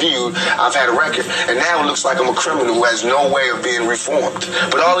publicly viewed, I've had a record. And now it looks like I'm a criminal who has no way of being reformed.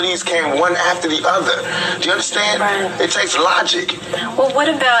 But all of these came one after the other. Do you understand? Right. It takes logic. Well, what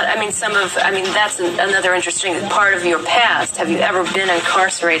about, that's another interesting part of your past. Have you ever been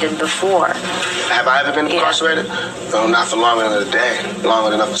incarcerated before? Have I ever been incarcerated? No, not for longer than a day.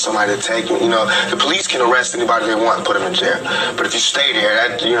 Longer enough for somebody to take me. The police can arrest anybody they want and put them in jail. But if you stay there,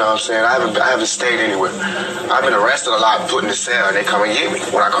 you know what I'm saying? I haven't stayed anywhere. I've been arrested a lot, put in the cell, and they come and get me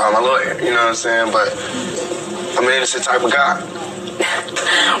when I call my lawyer. You know what I'm saying? But I'm an innocent type of guy.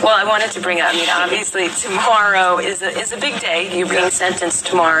 Well, I wanted to bring up, I mean, obviously tomorrow is a big day. You're being sentenced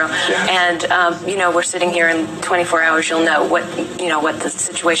tomorrow. And, you know, we're sitting here in 24 hours. You'll know what the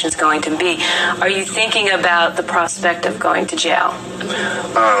situation's going to be. Are you thinking about the prospect of going to jail?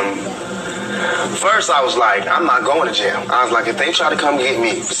 First, I was like, I'm not going to jail. I was like, if they try to come get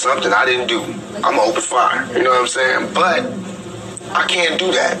me for something I didn't do, I'm going to open fire. You know what I'm saying? But I can't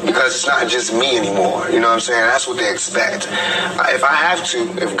do that because it's not just me anymore. You know what I'm saying? That's what they expect. If I have to,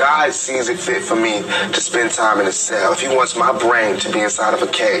 if God sees it fit for me to spend time in a cell, if he wants my brain to be inside of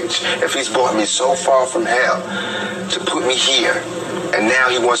a cage, if he's brought me so far from hell to put me here, and now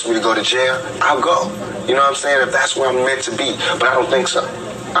he wants me to go to jail, I'll go. You know what I'm saying? If that's where I'm meant to be. But I don't think so.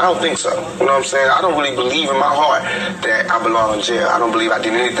 I don't think so. You know what I'm saying? I don't really believe in my heart that I belong in jail. I don't believe I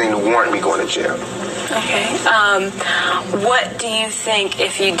did anything to warrant me going to jail. Okay. What do you think,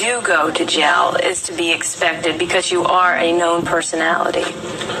 if you do go to jail, is to be expected because you are a known personality?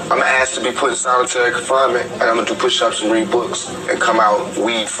 I'm asked to be put in solitary confinement, and I'm going to do push-ups and read books and come out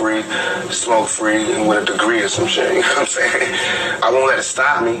weed-free, smoke-free, and with a degree or some shit. You know what I'm saying? I won't let it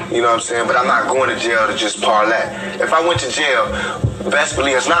stop me, you know what I'm saying? But I'm not going to jail to just parlay. If I went to jail, best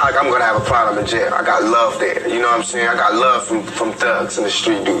believe it's not like I'm gonna have a problem in jail. I got love there, you know what I'm saying? I got love from thugs and the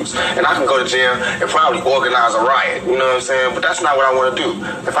street dudes. And I can go to jail and probably organize a riot, you know what I'm saying? But that's not what I wanna do.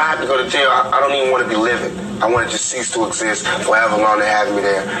 If I have to go to jail, I don't even wanna be living. I wanna just cease to exist for however long they have me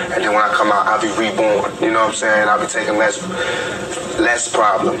there. And then when I come out, I'll be reborn, you know what I'm saying? I'll be taking less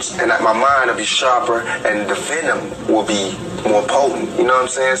problems. And my mind will be sharper and the venom will be more potent, you know what I'm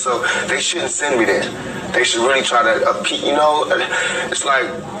saying? So they shouldn't send me there. They should really try to, you know, it's like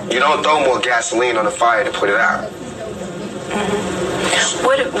you don't throw more gasoline on the fire to put it out.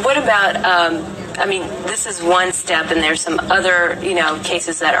 What about, I mean, this is one step and there's some other, you know,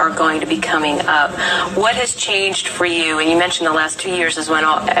 cases that are going to be coming up. What has changed for you? And you mentioned the last 2 years is when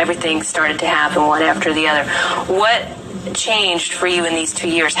everything started to happen, one after the other. What changed for you in these 2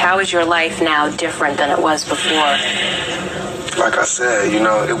 years? How is your life now different than it was before? Like I said, you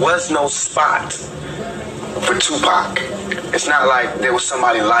know, it was no spot for Tupac. It's not like there was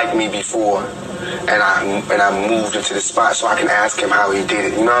somebody like me before and I moved into the spot so I can ask him how he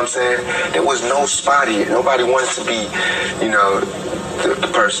did it. You know what I'm saying? There was no spot here. Nobody wanted to be, you know,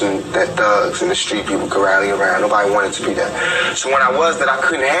 the person that thugs and the street people could rally around. Nobody wanted to be that. So when I was that, I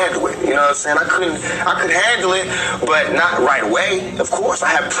couldn't handle it. You know what I'm saying? I could handle it, but not right away. Of course, I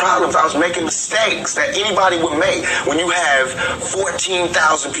had problems. I was making mistakes that anybody would make when you have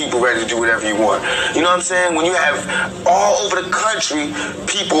 14,000 people ready to do whatever you want. You know what I'm saying? When you have all over the country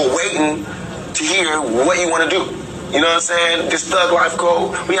people waiting to hear what you want to do. You know what I'm saying? This Thug Life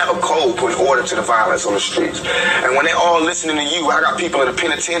code, we have a code putting order to the violence on the streets. And when they all listening to you, I got people in the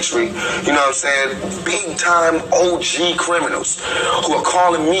penitentiary, you know what I'm saying, big time OG criminals who are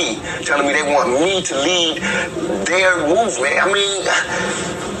calling me, telling me they want me to lead their movement. I mean,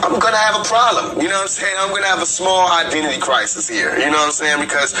 I'm going to have a problem, you know what I'm saying? I'm going to have a small identity crisis here, you know what I'm saying?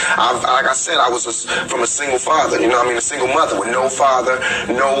 Because, like I said, I was from a single father, you know what I mean? A single mother with no father,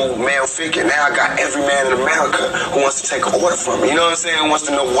 no male figure. Now I got every man in America who wants to take an order from me, you know what I'm saying? Wants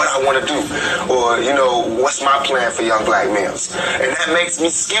to know what I want to do or, you know, what's my plan for young black males. And that makes me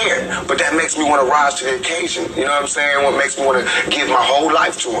scared, but that makes me want to rise to the occasion, you know what I'm saying? What makes me want to give my whole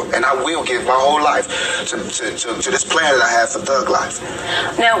life to them. And I will give my whole life to this plan that I have for Thug Life.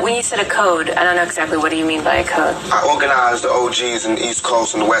 Now, when you said a code, I don't know exactly what do you mean by a code? I organized the OGs in the East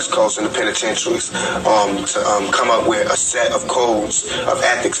Coast and the West Coast and the penitentiaries to come up with a set of codes of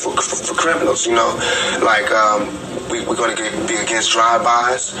ethics for criminals, you know, like we're going to be against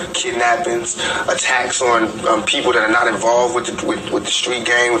drive-bys, kidnappings, attacks on people that are not involved with the street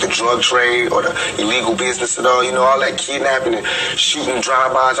gang, with the drug trade or the illegal business at all, you know, all that kidnapping and shooting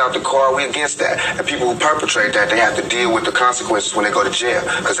drive-bys out the car, we're against that. And people who perpetrate that, they have to deal with the consequences when they go to jail,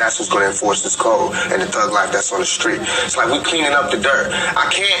 because that's who's going to enforce this code and the thug life that's on the street. It's like we're cleaning up the dirt. I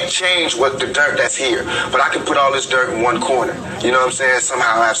can't change what the dirt that's here, but I can put all this dirt in one corner. You know what I'm saying?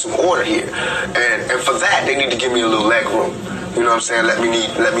 Somehow have some order here. And for that, they need to give me a little leg room. You know what I'm saying? Let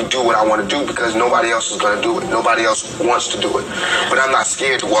me do what I want to do, because nobody else is going to do it. Nobody else wants to do it. But I'm not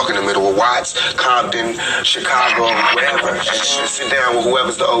scared to walk in the middle of Watts, Compton, Chicago, wherever, and sit down with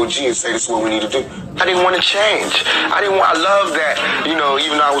whoever's the OG and say this is what we need to do. I didn't want to change. I love that, you know,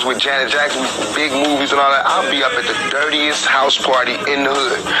 even though I was with Janet Jackson, big movies and all that, I'll be up at the dirtiest house party in the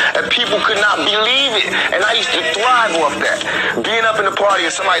hood. And people could not believe it. And I used to thrive off that. Being up in the party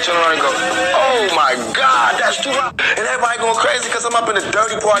and somebody turn around and go, oh my God, that's too loud. And everybody going crazy because I'm up in a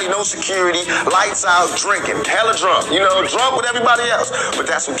dirty party, no security, lights out, drinking, hella drunk, you know, drunk with everybody else. But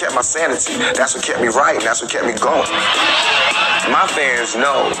that's what kept my sanity. That's what kept me right, and that's what kept me going. My fans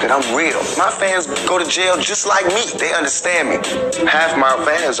know that I'm real. My fans go to jail just like me. They understand me. Half my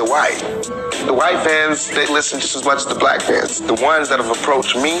fans are white. The white fans, they listen just as much as the black fans. The ones that have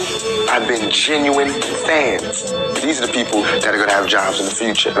approached me, I've been genuine fans. These are the people that are going to have jobs in the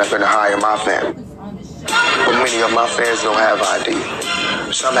future and are going to hire my family. But many of my fans don't have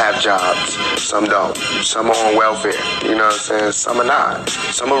ID. Some have jobs, some don't. Some are on welfare, you know what I'm saying? Some are not.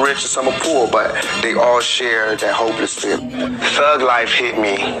 Some are rich and some are poor, but they all share that hopeless feeling. Thug life hit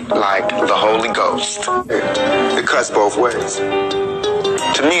me like the Holy Ghost. It cuts both ways.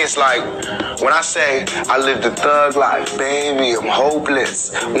 To me, it's like when I say I lived a thug life, baby, I'm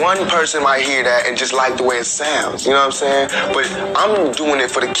hopeless. One person might hear that and just like the way it sounds, you know what I'm saying? But I'm doing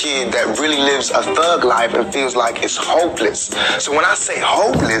it for the kid that really lives a thug life and feels like it's hopeless. So when I say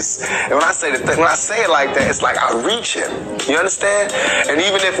hopeless, and when I say it like that, it's like I reach him. You understand? And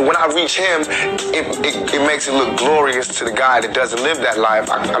even if when I reach him, it makes it look glorious to the guy that doesn't live that life.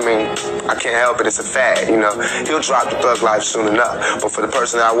 I mean, I can't help it. It's a fad, you know. He'll drop the thug life soon enough. But for the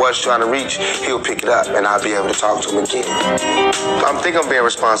person that I was trying to reach, he'll pick it up and I'll be able to talk to him again. I think I'm being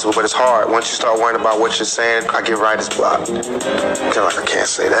responsible, but it's hard. Once you start worrying about what you're saying, I get writer's block. Feel like I can't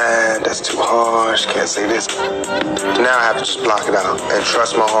say that, that's too harsh, can't say this. Now I have to just block it out and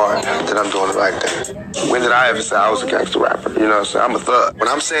trust my heart that I'm doing the right thing. When did I ever say I was a gangster rapper? You know what I'm saying? I'm a thug. When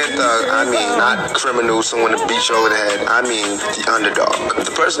I'm saying thug, I mean not criminal, someone to beat you over the head. I mean the underdog. If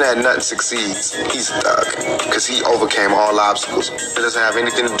the person that had nothing succeeds, he's a thug because he overcame all obstacles. It doesn't have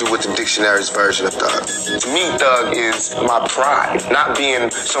anything to do with the dictionary's version of thug. To me, thug is my pride. Not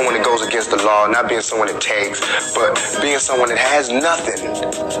being someone that goes against the law, not being someone that takes, but being someone that has nothing.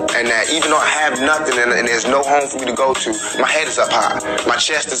 And that even though I have nothing and there's no home for me to go to, my head is up high. My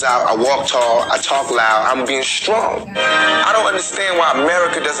chest is out. I walk tall. I talk loud. I'm being strong. I don't understand why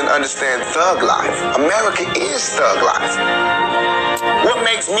America doesn't understand thug life. America is thug life. What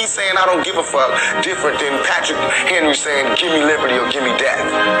makes me saying I don't give a fuck different than Patrick Henry saying give me liberty or give me death?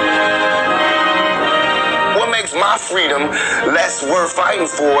 What makes my freedom less worth fighting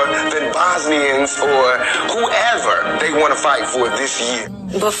for than Bosnians or whoever they want to fight for this year?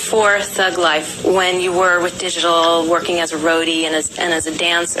 Before Thug Life, when you were with Digital, working as a roadie and as a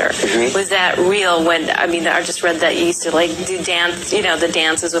dancer, was that real? When I just read that you used to like do dance, you know, the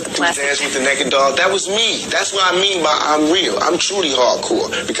dances with the plastic. Dance with the naked doll. That was me. That's what I mean by I'm real. I'm truly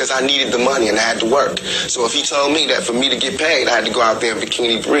hardcore because I needed the money and I had to work. So if he told me that for me to get paid, I had to go out there in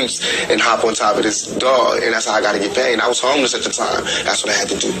bikini briefs and hop on top of this doll, and that's how I got to get paid. And I was homeless at the time. That's what I had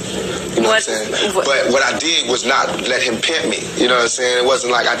to do. You know what I'm saying? But what I did was not let him pimp me. You know what I'm saying? It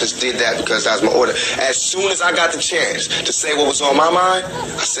wasn't like I just did that because that was my order. As soon as I got the chance to say what was on my mind,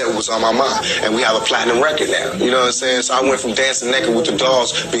 I said what was on my mind. And we have a platinum record now. You know what I'm saying? So I went from dancing naked with the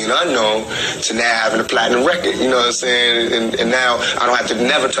dolls being unknown to now having a platinum record. You know what I'm saying? And now I don't have to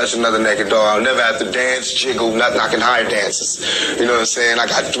never touch another naked doll. I'll never have to dance, jiggle, nothing. I can hire dancers. You know what I'm saying? I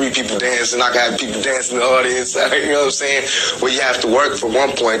got 3 people dancing. I can have people dancing in the audience. You know what I'm saying? Well, you have to work from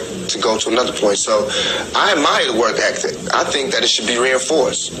one point to go to another point. So I admire the work ethic. I think that it should be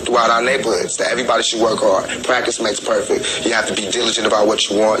reinforced throughout our neighborhoods, that everybody should work hard. Practice makes perfect. You have to be diligent about what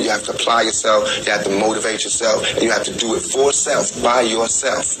you want. You have to apply yourself. You have to motivate yourself. And you have to do it for self, by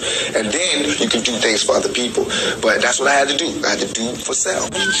yourself. And then you can do things for other people. But that's what I had to do. I had to do for self.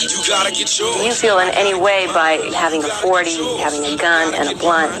 You gotta get yours. Do you feel in any way by having a 40, having a gun and a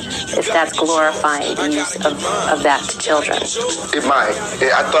blunt, if that's glorifying the use of that to children? It might.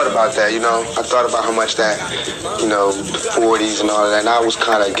 I thought about that, you know. I thought about how much that, you know, the 40s and all of that. And I was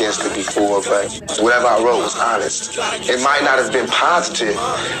kind of against it before, but whatever I wrote was honest. It might not have been positive,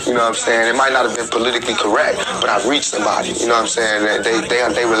 you know what I'm saying? It might not have been politically correct, but I reached somebody, you know what I'm saying?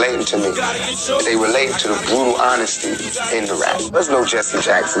 They relating to me. They relate to the brutal honesty in the rap. There's no Jesse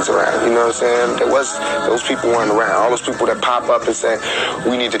Jacksons around, you know what I'm saying? Those people weren't around. All those people that pop up and say,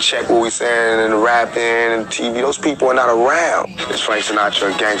 we need to check what we're saying in the rapping and TV, those people are not around. There's Frank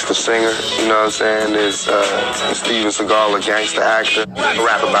Sinatra, a gangster singer, you know what I'm saying? There's Steven Seagal, a gangster actor. I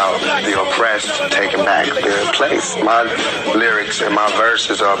rap about the oppressed taking back their place. My lyrics and my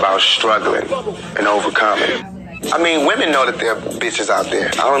verses are about struggling and overcoming. I mean, women know that there are bitches out there.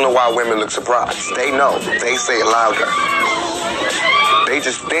 I don't know why women look surprised. They know. They say it louder. They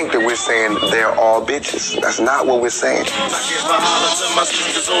just think that we're saying they're all bitches. That's not what we're saying. I give a holler to my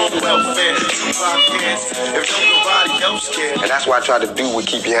sisters on welfare. If nobody else cares. And that's what I try to do with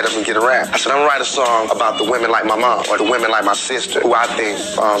Keep Your Head Up and Get Around. I said, I'm gonna write a song about the women like my mom or the women like my sister, who I think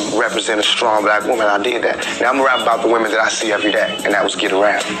represent a strong black woman. I did that. Now I'm gonna rap about the women that I see every day, and that was Get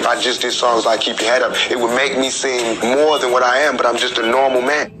Around. If I just did songs like Keep Your Head Up, it would make me sing more than what I am, but I'm just a normal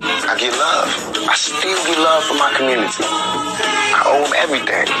man. I get love. I still get love from my community. I owe them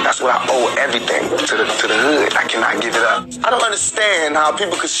everything. That's what I owe everything to the hood. I cannot give it up. I don't understand how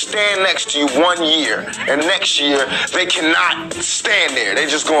people could stand next to you 1 year, and next year they cannot stand there. They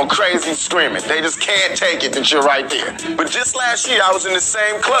just going crazy screaming. They just can't take it that you're right there. But just last year, I was in the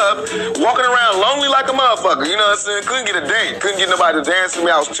same club, walking around lonely like a motherfucker. You know what I'm saying? Couldn't get a date. Couldn't get nobody to dance with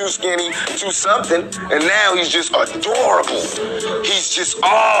me. I was too skinny, too something. And now he's just adorable. He's just,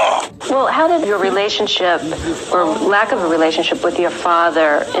 Well, how did your relationship, or lack of a relationship with your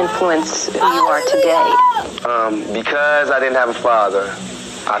father, influence who you are today? Because I didn't have a father,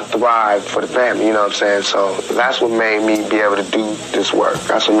 I thrived for the family, you know what I'm saying? So that's what made me be able to do this work.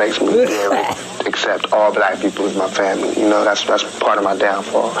 That's what makes me be able to accept all black people as my family. You know, that's part of my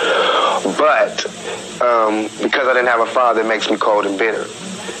downfall. But because I didn't have a father, it makes me cold and bitter.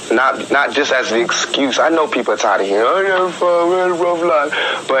 Not just as the excuse. I know people are tired of hearing, oh, yeah, we had a rough life.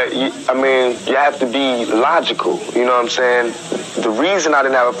 But, you have to be logical. You know what I'm saying? The reason I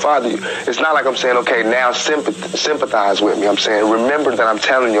didn't have a father, it's not like I'm saying, okay, now sympathize with me. I'm saying, remember that I'm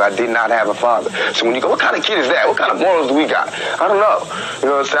telling you I did not have a father. So when you go, what kind of kid is that? What kind of morals do we got? I don't know. You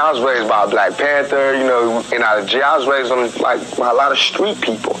know what I'm saying? I was raised by a Black Panther, you know, and out of jail. I was raised on, by a lot of street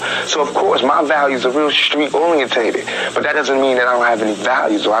people. So, of course, my values are real street-orientated. But that doesn't mean that I don't have any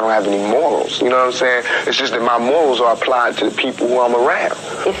values or I don't have any morals. You know what I'm saying? It's just that my morals are applied to the people who I'm around.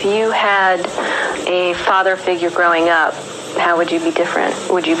 If you had a father figure growing up, how would you be different?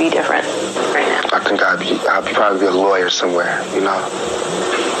 Would you be different right now? I think I'd probably be a lawyer somewhere, you know,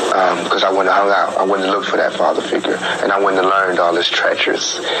 because I wouldn't have hung out. I wouldn't have looked for that father figure, and I wouldn't have learned all this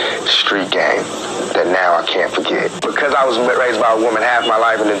treacherous street game that now I can't forget. Because I was raised by a woman half my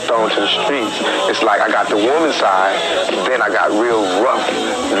life and then thrown to the streets, it's like I got the woman side, then I got real rough,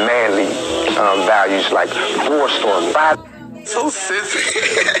 manly values like forced on me. So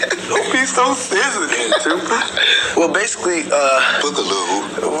sensitive. Don't be so sensitive, Tupac. Well, basically, Boogaloo.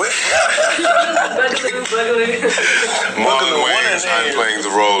 Marlon Wayans playing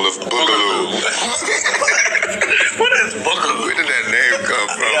the role of Boogaloo. What is Boogaloo? Where did that name come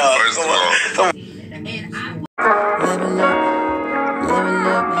from, first of all? Level up, level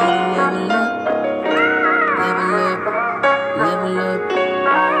up, level up. Level up, level up, level up,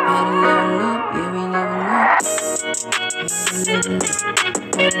 yeah, we level up. Level up, level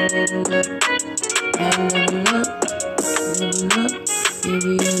up, yeah, we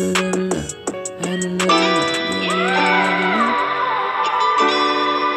level up.